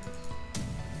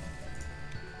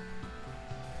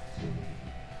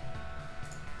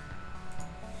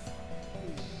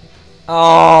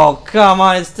 Oh, come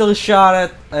on, it still shot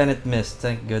it and it missed,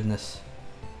 thank goodness.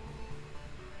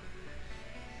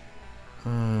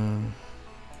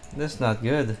 That's not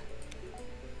good.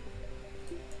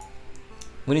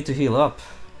 We need to heal up.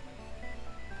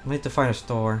 We need to find a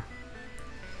store.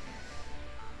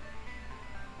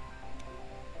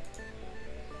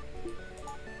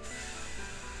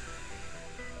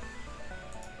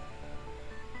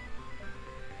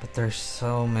 But there's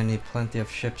so many, plenty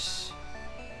of ships.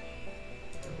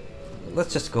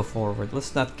 Let's just go forward.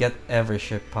 Let's not get every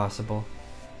ship possible.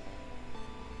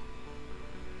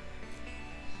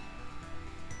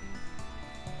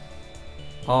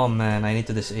 Oh man, I need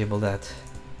to disable that.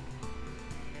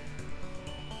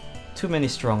 Too many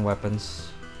strong weapons.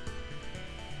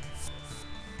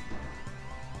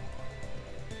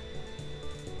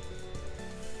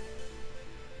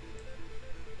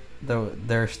 Though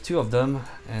there's two of them,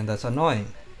 and that's annoying.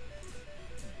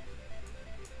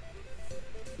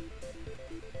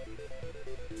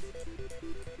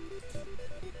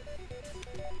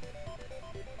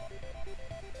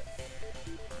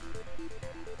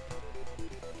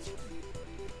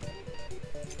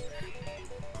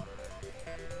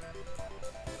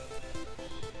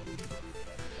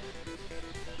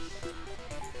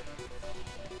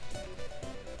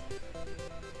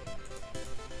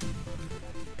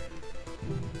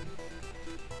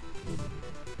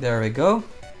 There we go.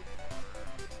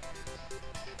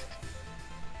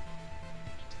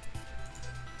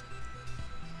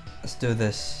 Let's do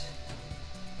this.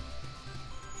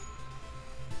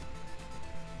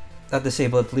 That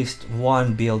disabled at least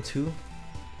one BL2.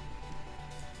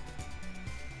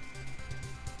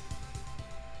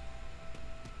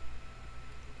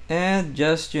 And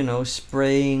just, you know,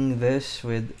 spraying this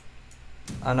with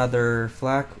another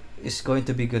flak is going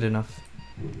to be good enough.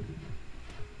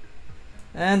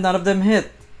 And none of them hit.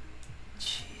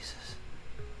 Jesus.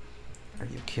 Are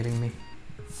you kidding me?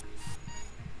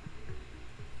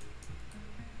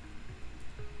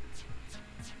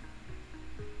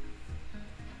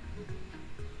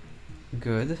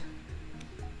 Good.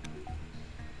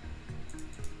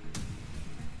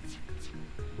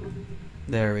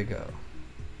 There we go.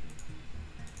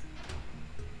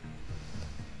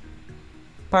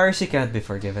 Piracy can't be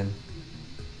forgiven.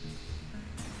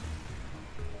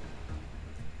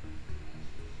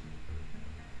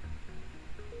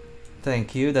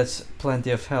 Thank you, that's plenty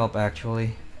of help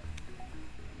actually.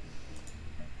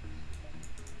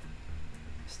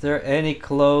 Is there any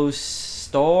close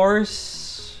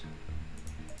stores?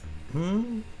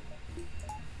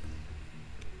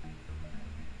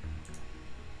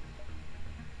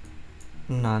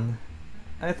 None.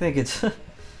 I think it's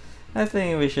I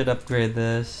think we should upgrade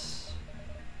this.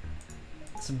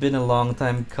 It's been a long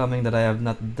time coming that I have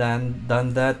not done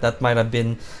that. That might have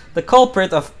been the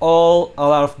culprit of a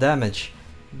lot of damage.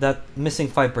 That missing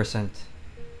 5%.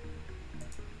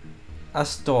 A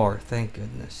store, thank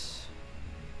goodness.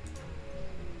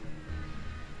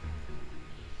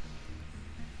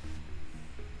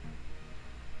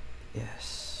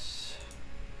 Yes.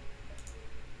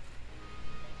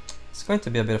 It's going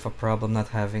to be a bit of a problem not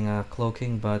having a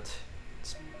cloaking, but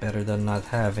it's better than not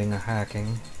having a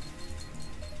hacking.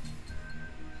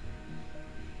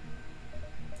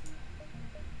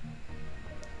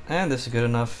 And this is good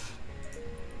enough.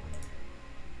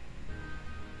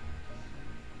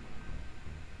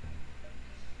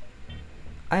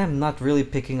 I am not really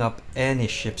picking up any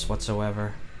ships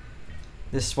whatsoever.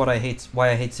 This is what I hate,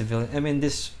 why I hate civilian. I mean,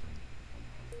 this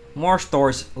more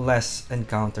stores, less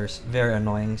encounters. Very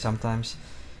annoying sometimes.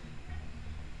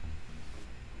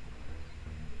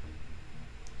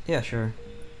 Yeah, sure.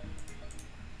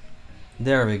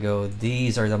 There we go.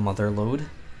 These are the mother load.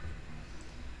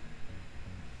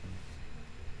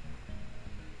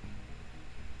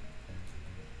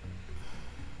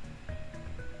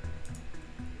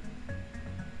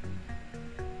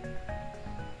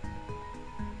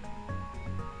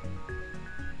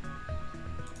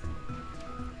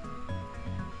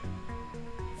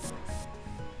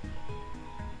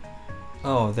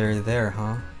 Oh, they're there,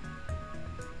 huh?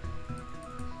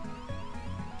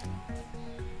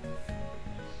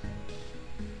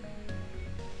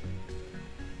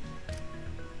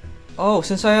 Oh,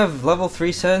 since I have level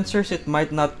 3 sensors, it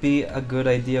might not be a good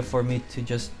idea for me to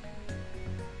just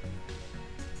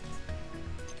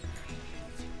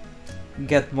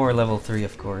get more level 3,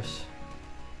 of course.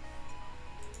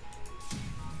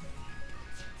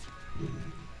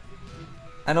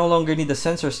 I no longer need the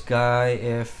sensors guy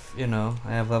if, you know,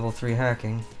 I have level 3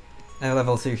 hacking. I have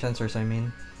level 3 sensors, I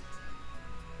mean.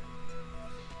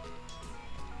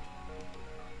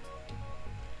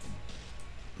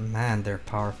 Man, they're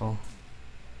powerful.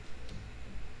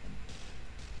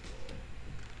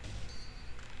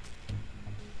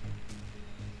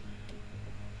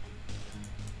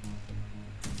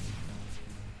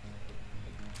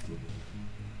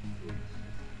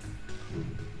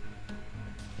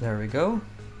 There we go.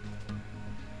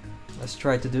 Let's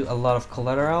try to do a lot of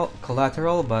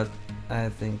collateral, but I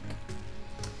think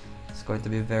it's going to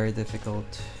be very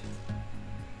difficult.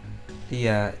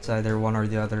 Yeah, it's either one or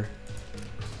the other.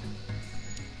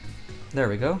 There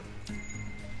we go.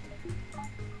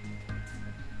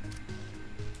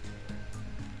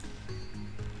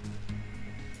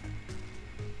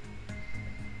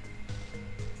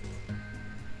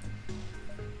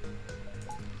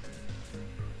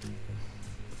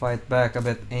 Fight back a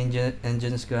bit,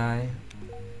 engines guy.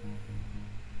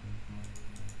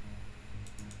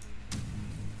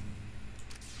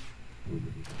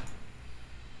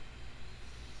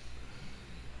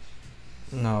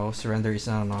 No, surrender is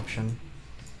not an option.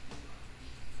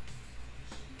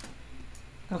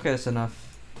 Okay, that's enough.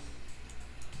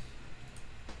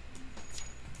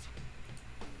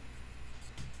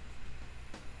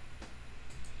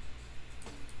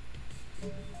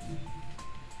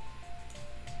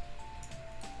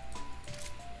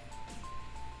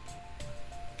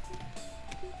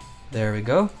 There we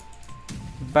go.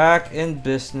 Back in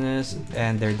business,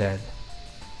 and they're dead.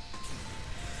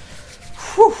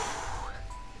 Whew.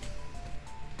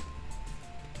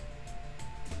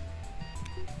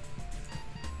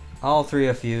 All three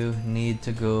of you need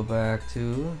to go back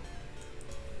to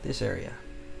this area.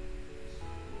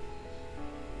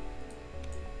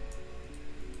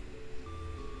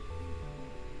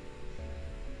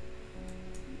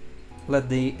 Let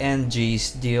the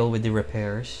NGs deal with the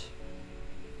repairs.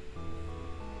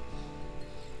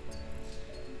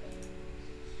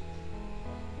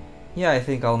 Yeah, I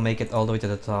think I'll make it all the way to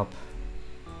the top.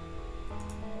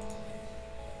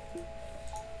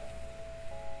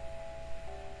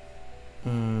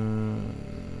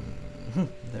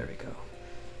 There we go.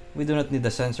 We do not need the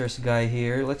sensors guy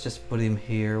here. Let's just put him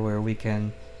here where we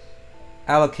can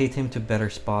allocate him to better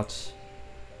spots.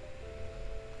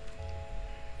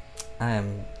 I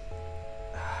am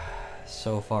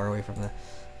so far away from the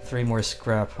 3 more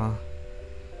scrap, huh?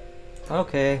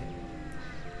 Okay.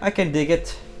 I can dig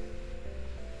it.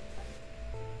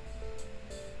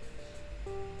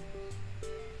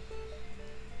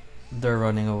 They're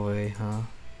running away, huh?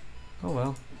 Oh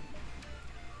well.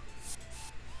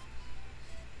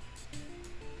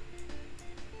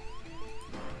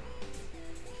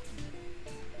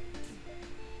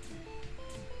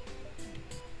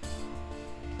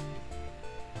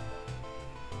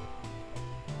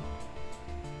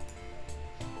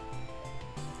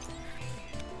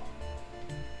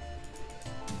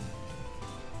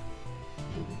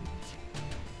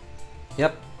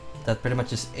 Yep, that pretty much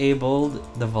disabled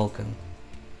the Vulcan.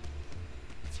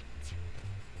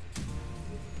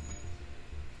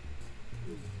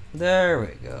 There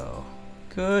we go.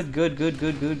 Good, good, good,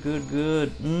 good, good, good,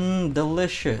 good.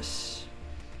 Delicious.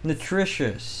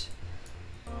 Nutritious.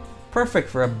 Perfect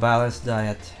for a balanced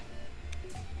diet.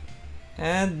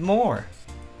 And more.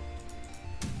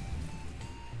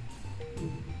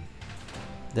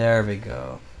 There we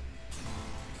go.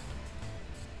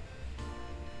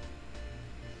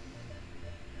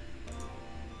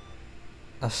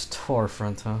 A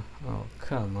storefront, huh? Oh,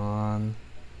 come on.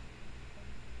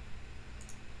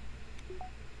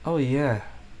 Oh yeah,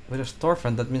 with a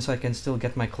storefront that means I can still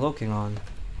get my cloaking on.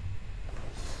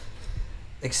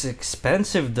 It's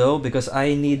expensive though because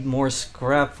I need more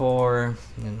scrap for,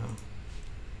 you know.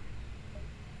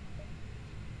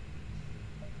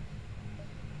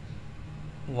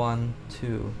 One,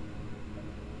 two.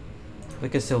 We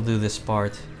can still do this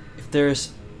part. If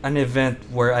there's an event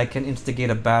where I can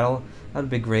instigate a battle, that'd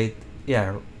be great.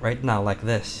 Yeah, right now, like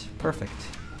this. Perfect.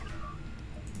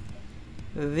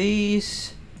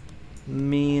 These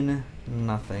mean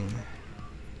nothing.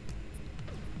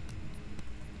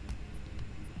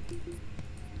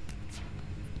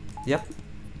 Yep.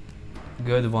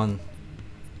 Good one.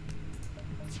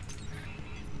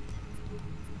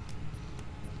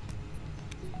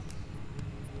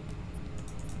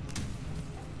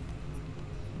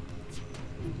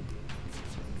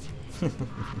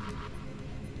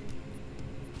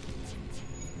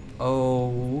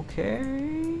 Okay,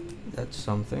 that's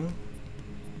something.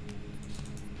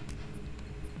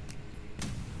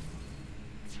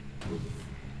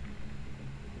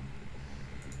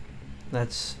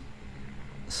 Let's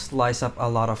slice up a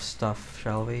lot of stuff,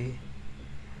 shall we?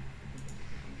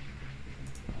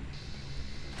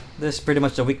 This is pretty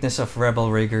much the weakness of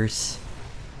rebel riggers.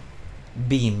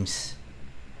 Beams.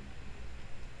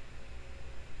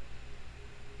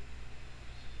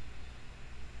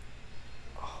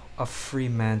 Oh, a free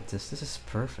mantis. This is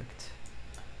perfect.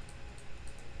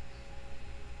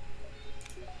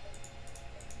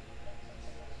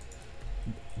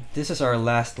 This is our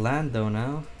last land though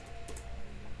now.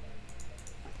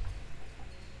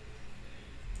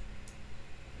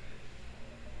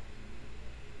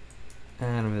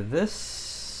 And with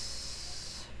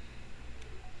this...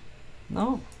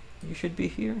 No, you should be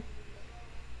here.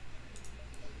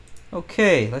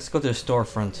 Okay, let's go to the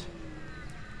storefront.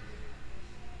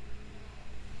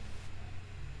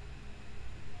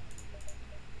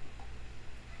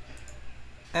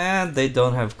 And they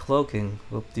don't have cloaking.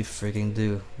 Whoop de freaking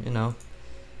do, you know.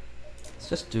 Let's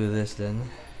just do this then.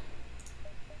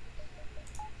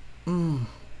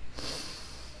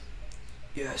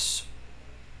 Yes.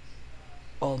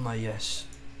 All my yes.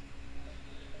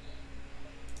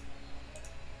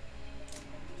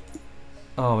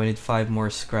 Oh, we need 5 more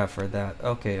scrap for that.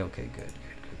 Okay, okay, good.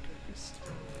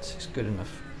 This is good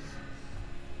enough.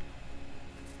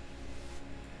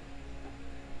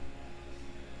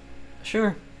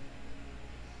 Sure.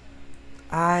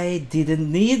 I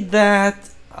didn't need that.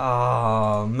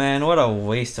 Oh man, what a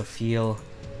waste of fuel.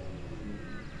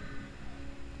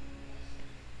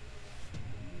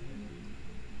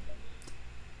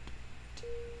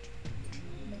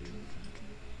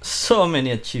 So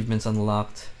many achievements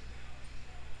unlocked.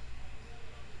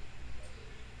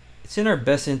 It's in our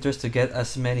best interest to get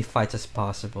as many fights as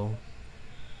possible,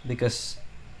 because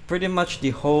pretty much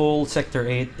the whole Sector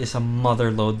 8 is a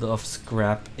motherload of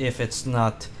scrap if it's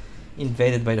not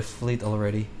invaded by the fleet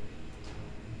already.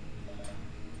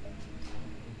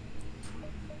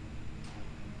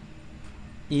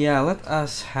 Yeah, let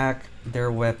us hack their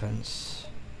weapons.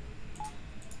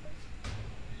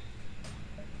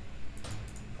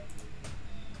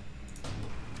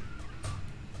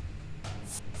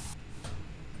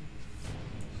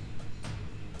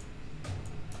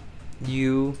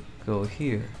 You go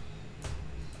here.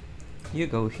 You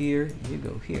go here, you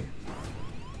go here.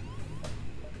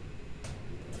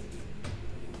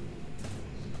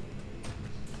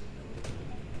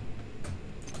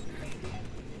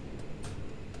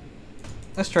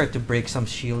 Let's try to break some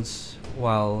shields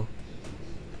while...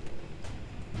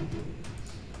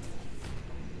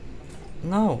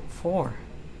 No, 4.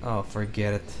 Oh,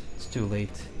 forget it. It's too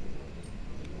late.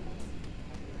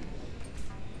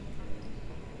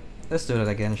 Let's do that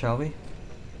again, shall we?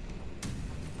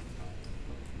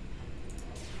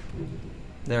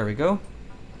 There we go.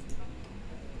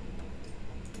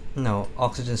 No,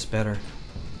 oxygen's better.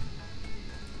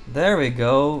 There we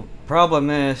go. Problem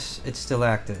is, it's still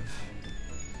active.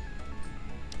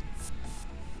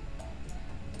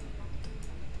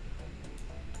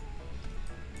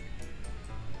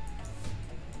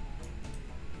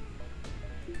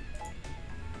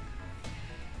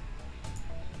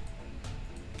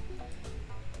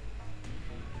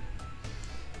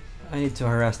 I need to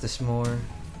harass this more.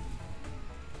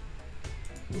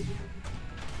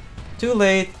 Too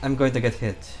late, I'm going to get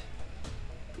hit.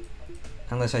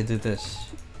 Unless I do this.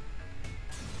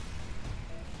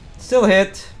 Still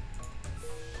hit.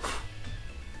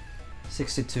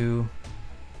 62.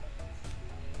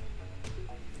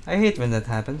 I hate when that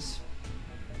happens.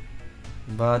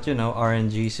 But you know,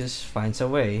 RNGesus finds a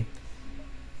way.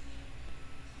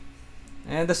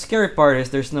 And the scary part is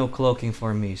there's no cloaking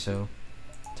for me, so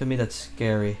to me that's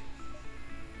scary.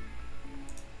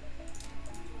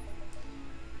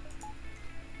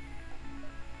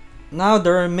 Now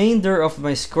the remainder of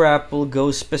my scrap will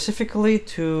go specifically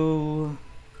to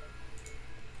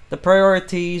the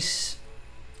priorities.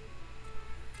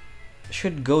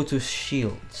 Should go to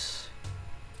shields.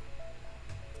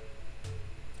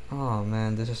 Oh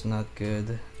man, this is not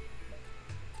good.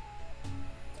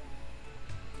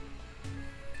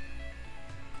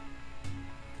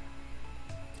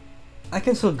 I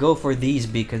can still go for these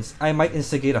beacons. I might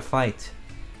instigate a fight.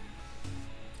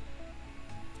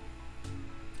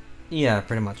 Yeah,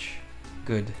 pretty much.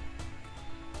 Good.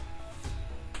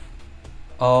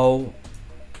 Oh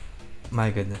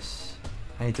my goodness.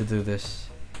 I need to do this.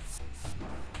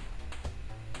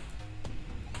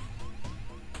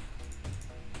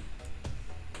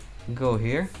 Go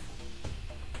here.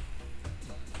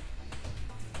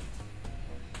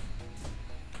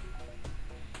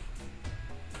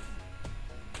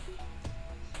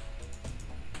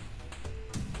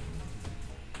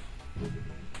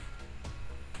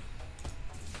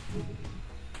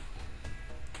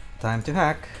 Time to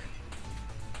hack.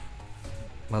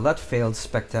 Well, that failed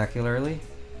spectacularly.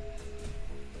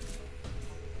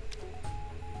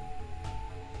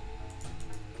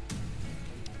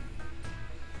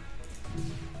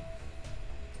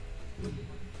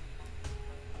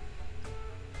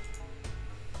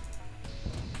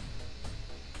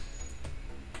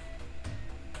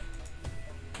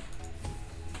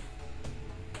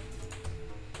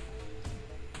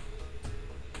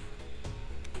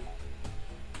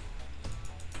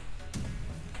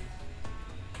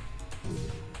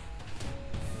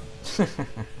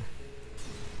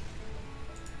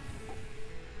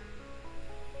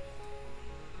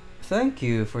 Thank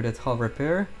you for that hull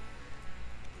repair.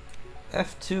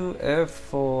 F2,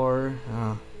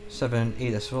 F4, 7,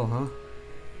 8 as well, huh?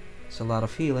 It's a lot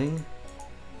of healing.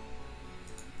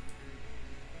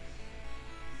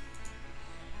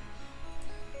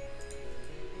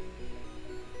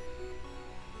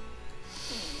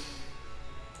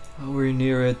 Oh, we're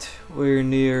near it. We're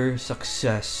near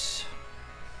success.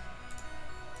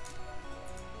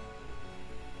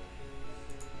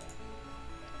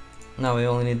 Now we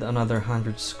only need another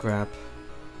 100 scrap.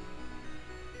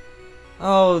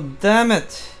 Oh, damn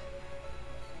it!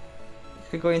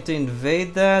 You're going to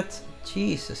invade that?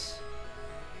 Jesus.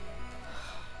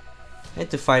 I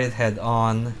need to fight it head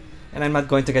on. And I'm not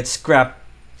going to get scrap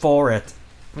for it.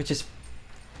 Which is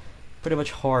pretty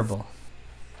much horrible.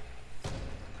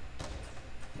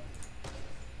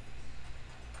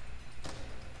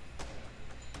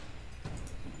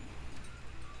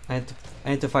 I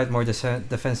need to fight more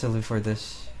defensively for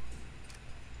this.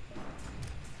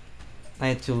 I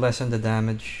need to lessen the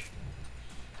damage.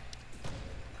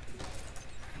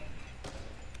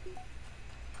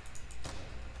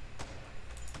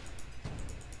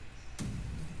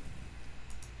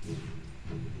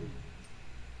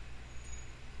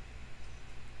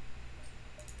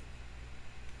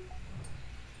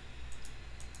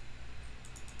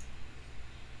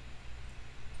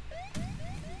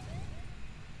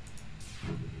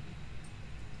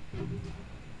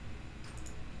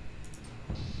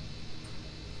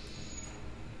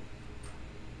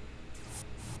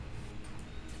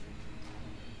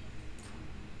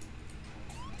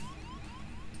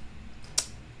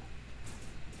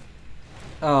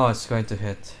 Oh, it's going to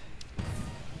hit.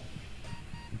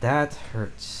 That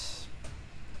hurts.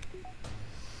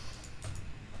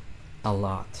 A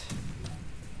lot.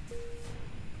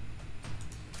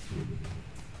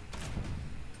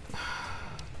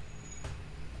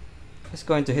 It's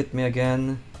going to hit me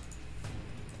again.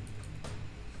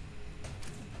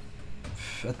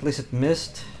 At least it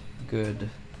missed. Good.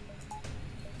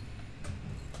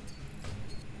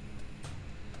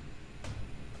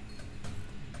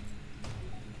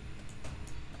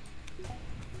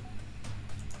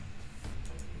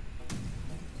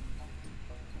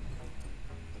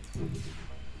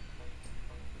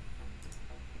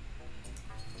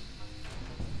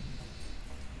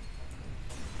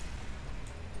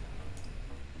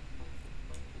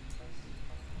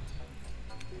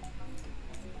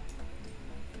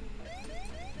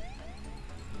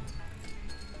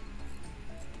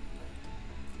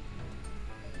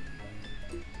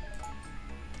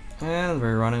 And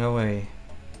we're running away.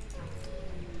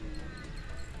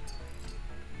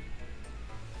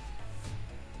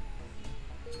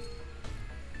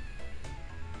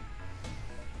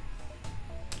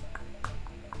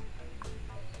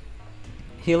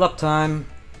 Heal up time.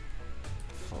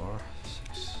 4,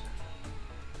 6.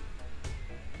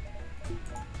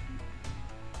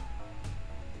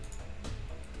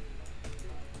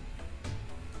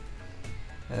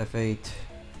 F8.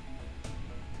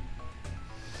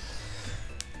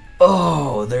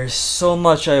 Oh, there's so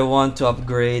much I want to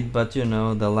upgrade, but you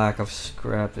know, the lack of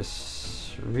scrap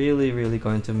is really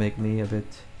going to make me a bit...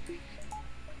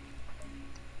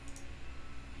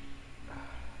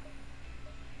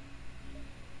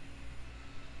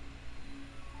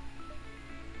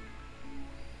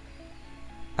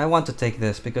 I want to take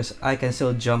this because I can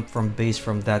still jump from base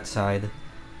from that side,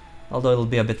 although it'll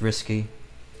be a bit risky.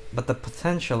 But the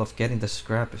potential of getting the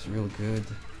scrap is real good.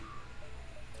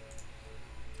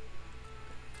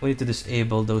 We need to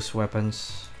disable those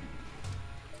weapons.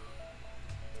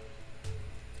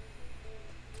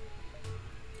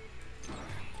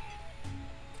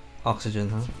 Oxygen,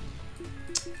 huh?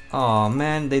 Oh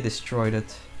man, they destroyed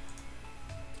it.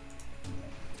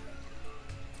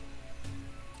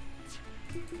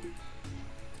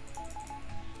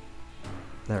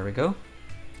 There we go.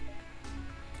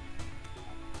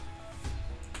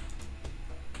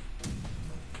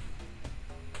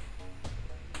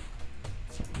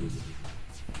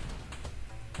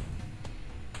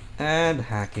 And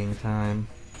hacking time.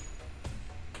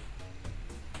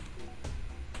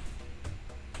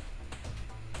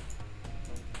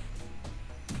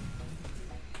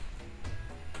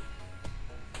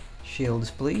 Shields,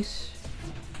 please.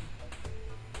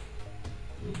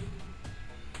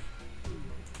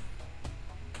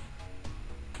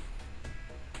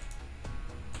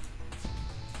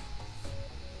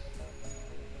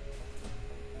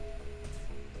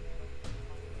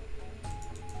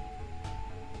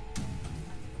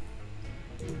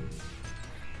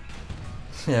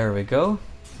 There we go.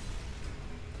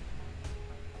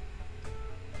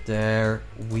 There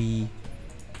we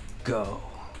go.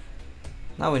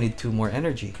 Now we need 2 more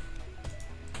energy.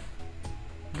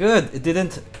 Good. It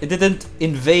didn't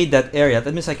invade that area.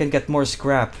 That means I can get more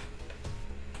scrap.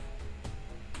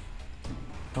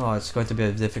 Oh, it's going to be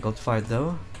a difficult fight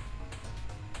though.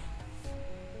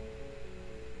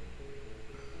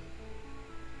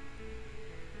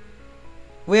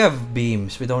 We have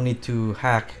beams. We don't need to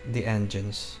hack the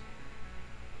engines.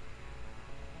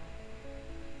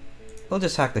 We'll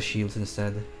just hack the shields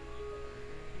instead.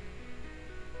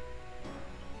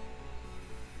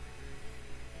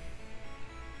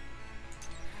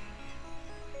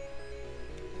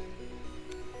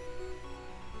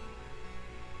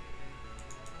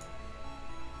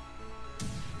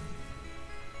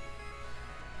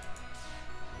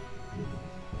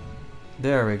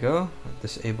 There we go.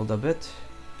 Disabled a bit.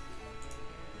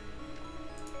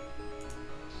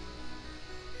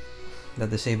 That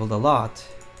disabled a lot.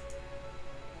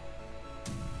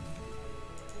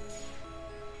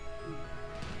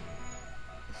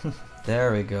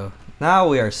 There we go. Now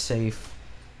we are safe.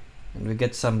 And we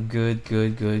get some good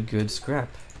scrap.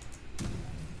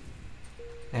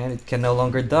 And it can no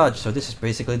longer dodge, so this is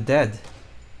basically dead.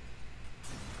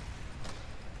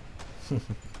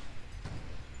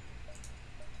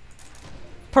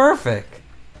 Perfect!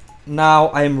 Now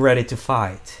I'm ready to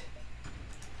fight.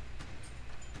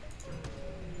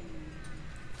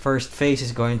 First phase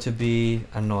is going to be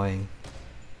annoying.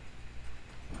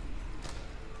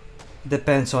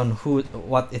 Depends on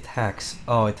what it hacks.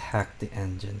 Oh, it hacked the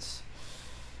engines.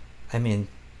 I mean,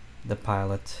 the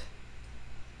pilot.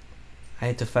 I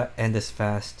need to end this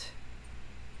fast.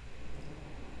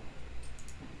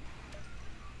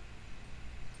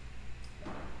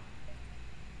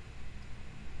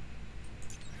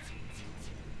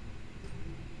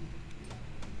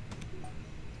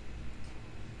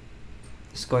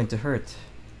 It's going to hurt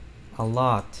a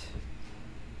lot.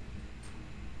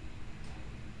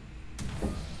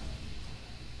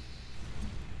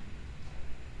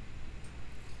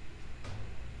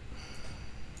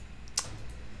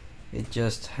 It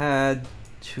just had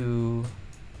to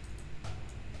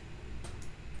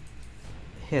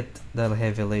hit the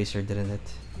heavy laser, didn't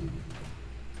it?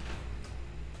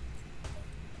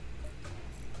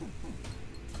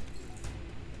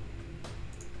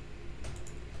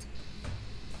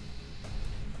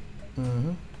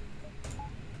 Mm-hmm.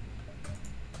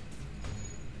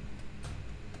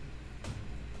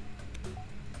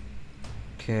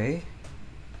 Okay.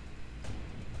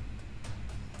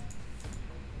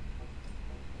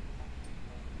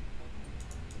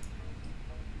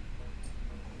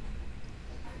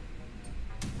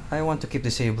 I want to keep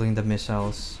disabling the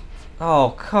missiles.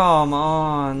 Oh, come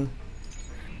on.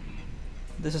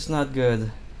 This is not good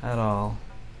at all.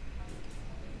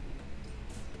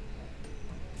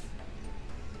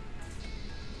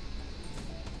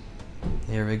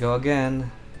 Here we go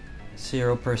again.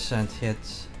 0%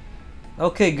 hits.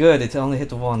 Okay, good. It only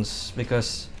hit once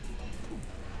because,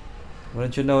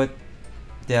 wouldn't you know it,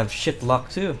 they have shit luck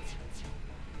too.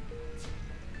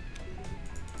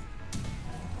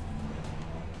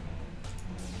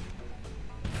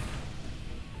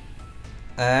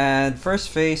 And first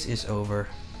phase is over.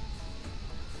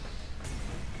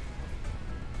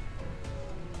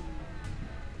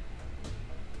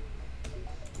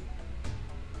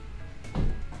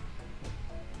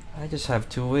 I just have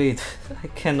to wait. I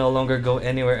can no longer go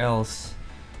anywhere else.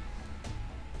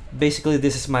 Basically,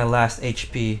 this is my last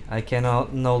HP. I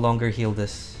cannot no longer heal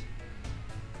this.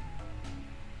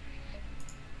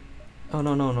 Oh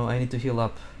no, I need to heal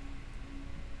up.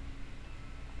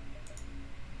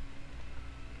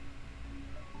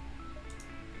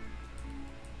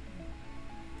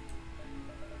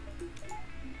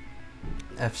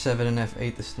 F7 and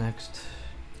F8 is next.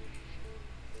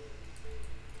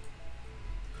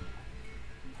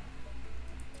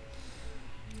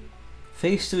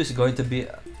 Phase 2 is going to be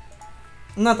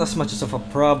not as much of a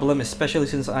problem, especially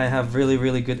since I have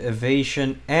really good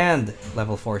evasion and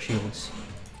level 4 shields.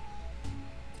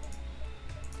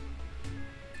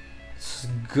 Let's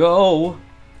go!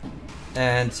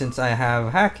 And since I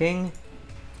have hacking...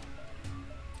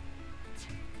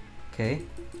 Okay.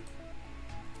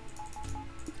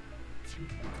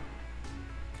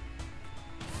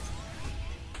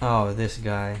 Oh, this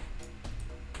guy.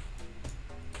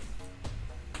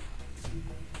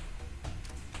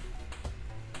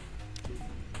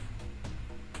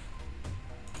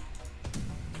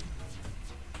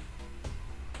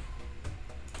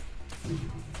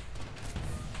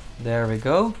 There we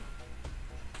go.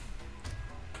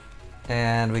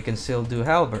 And we can still do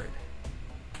halberd.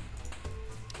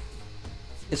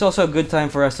 It's also a good time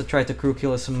for us to try to crew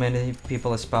kill as many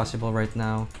people as possible right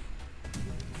now.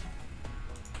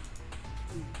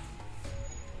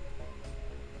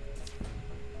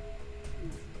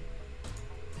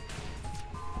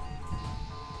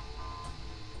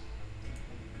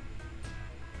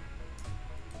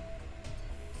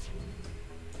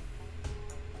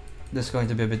 This is going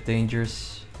to be a bit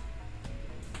dangerous.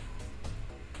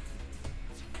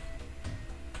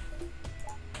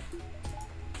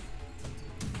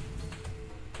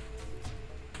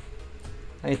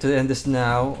 I need to end this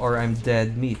now or I'm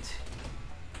dead meat.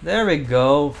 There we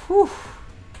go. Whew.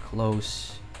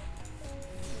 Close.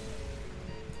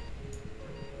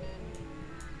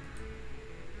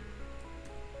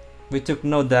 We took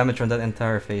no damage from that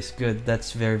entire phase. Good.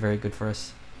 That's very, very good for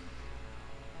us.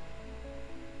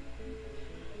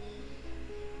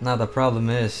 Now the problem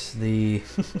is the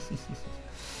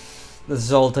the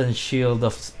Zoltan shield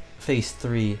of phase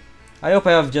 3. I hope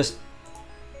I have just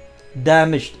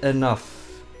damaged enough.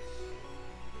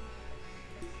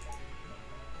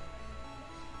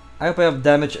 I hope I have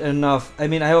damaged enough. I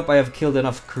mean, I hope I have killed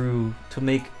enough crew to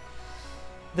make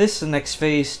this next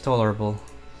phase tolerable.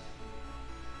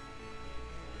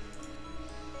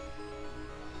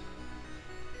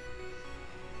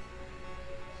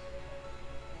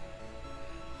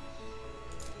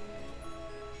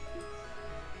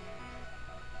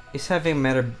 Is having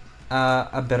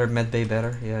a better medbay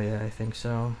better? Yeah, I think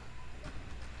so.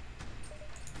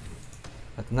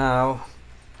 But now...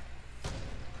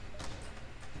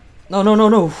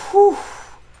 No. Whew.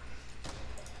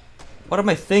 What am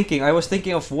I thinking? I was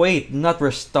thinking of wait, not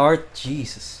restart.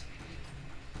 Jesus.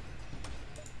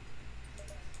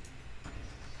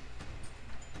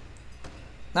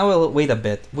 Now we'll wait a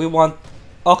bit. We want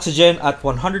oxygen at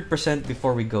 100%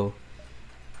 before we go.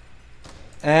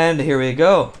 And here we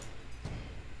go.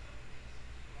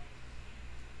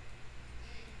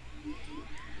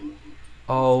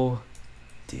 Oh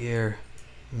dear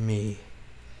me.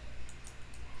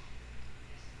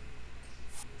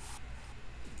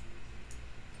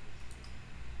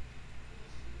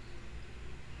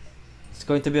 It's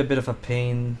going to be a bit of a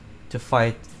pain to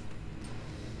fight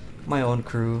my own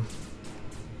crew.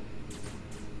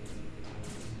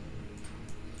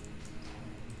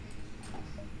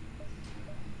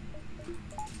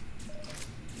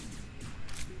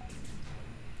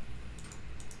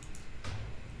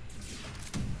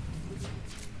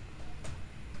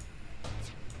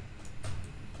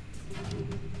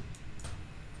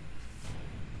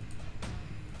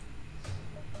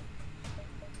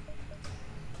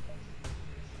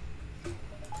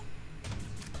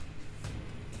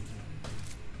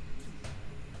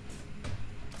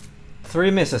 Three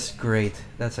misses, great.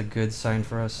 That's a good sign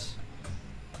for us.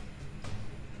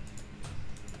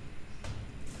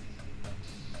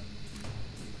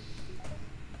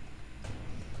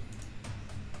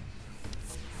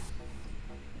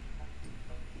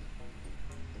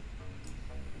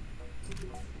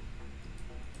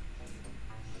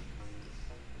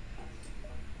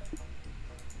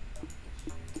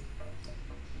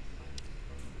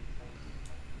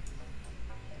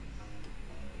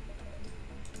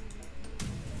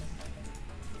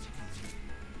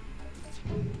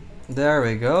 There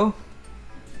we go.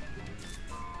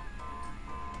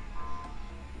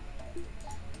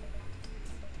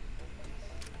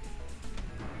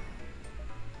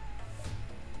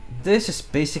 This is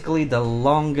basically the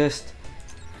longest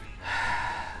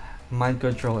mind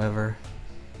control ever.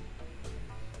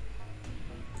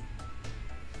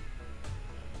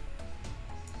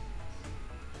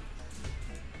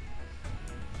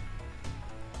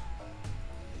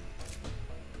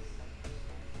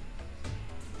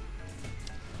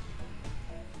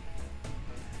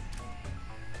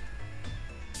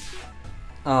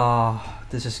 Oh,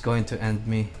 this is going to end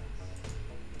me.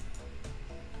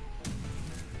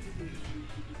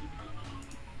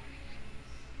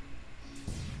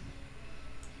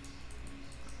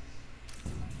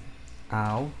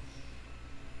 Ow.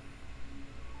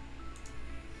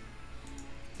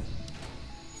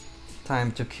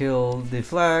 Time to kill the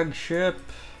flagship.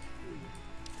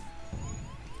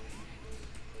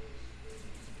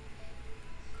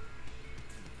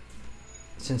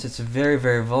 Since it's very,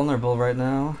 very vulnerable right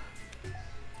now.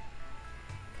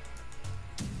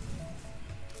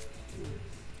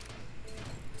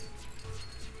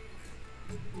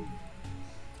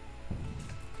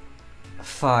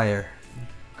 Fire.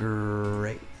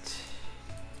 Great.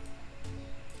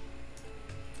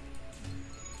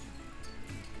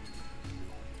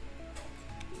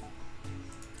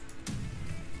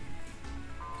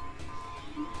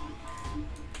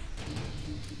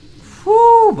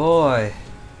 Whoo, boy.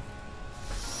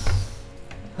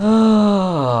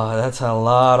 Oh, that's a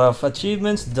lot of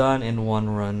achievements done in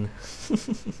one run.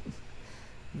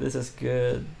 This is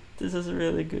good. This is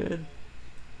really good.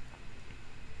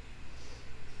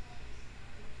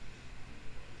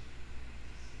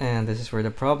 And this is where the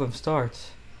problem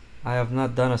starts. I have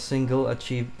not done a single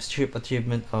ship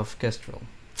achievement of Kestrel.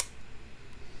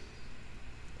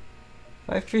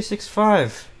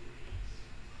 5365.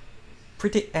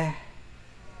 Pretty eh.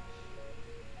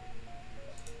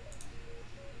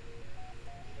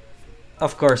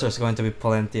 Of course, there's going to be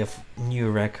plenty of new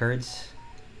records.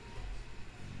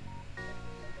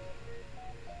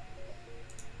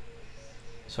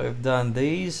 So I've done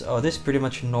these. Oh, this is pretty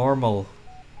much normal.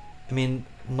 I mean,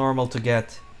 normal to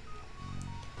get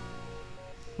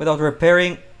without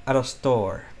repairing at a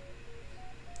store.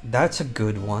 That's a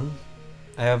good one.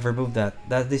 I have removed that.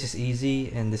 This is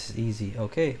easy and this is easy.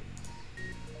 Okay.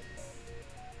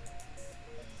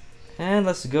 And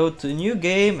let's go to a new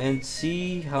game and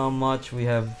see how much we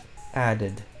have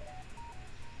added.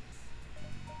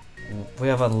 We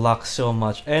have unlocked so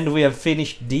much and we have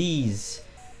finished these.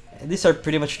 These are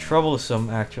pretty much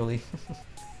troublesome actually.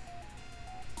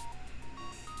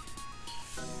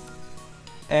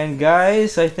 And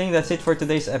guys, I think that's it for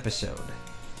today's episode.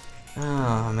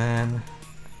 Oh man.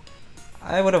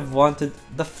 I would have wanted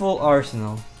the full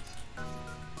arsenal.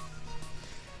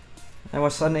 I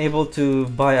was unable to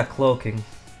buy a cloaking.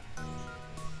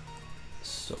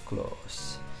 So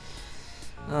close.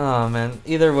 Oh man.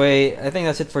 Either way, I think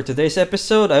that's it for today's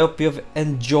episode. I hope you've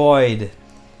enjoyed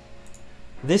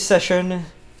this session.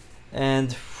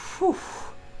 And whew,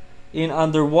 in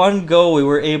under one go, we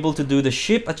were able to do the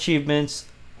ship achievements,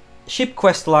 ship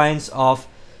quest lines of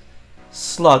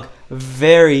Slug.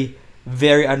 Very,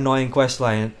 very annoying quest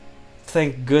line.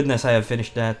 Thank goodness I have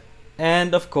finished that.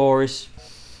 And of course,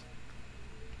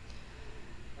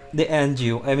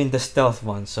 the stealth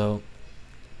one, so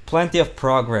plenty of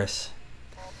progress.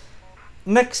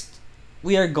 Next,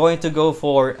 we are going to go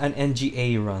for an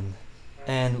NGA run,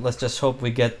 and let's just hope we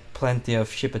get plenty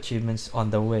of ship achievements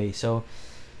on the way. So,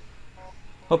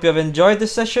 hope you have enjoyed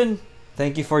this session.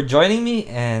 Thank you for joining me,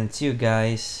 and see you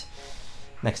guys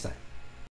next time.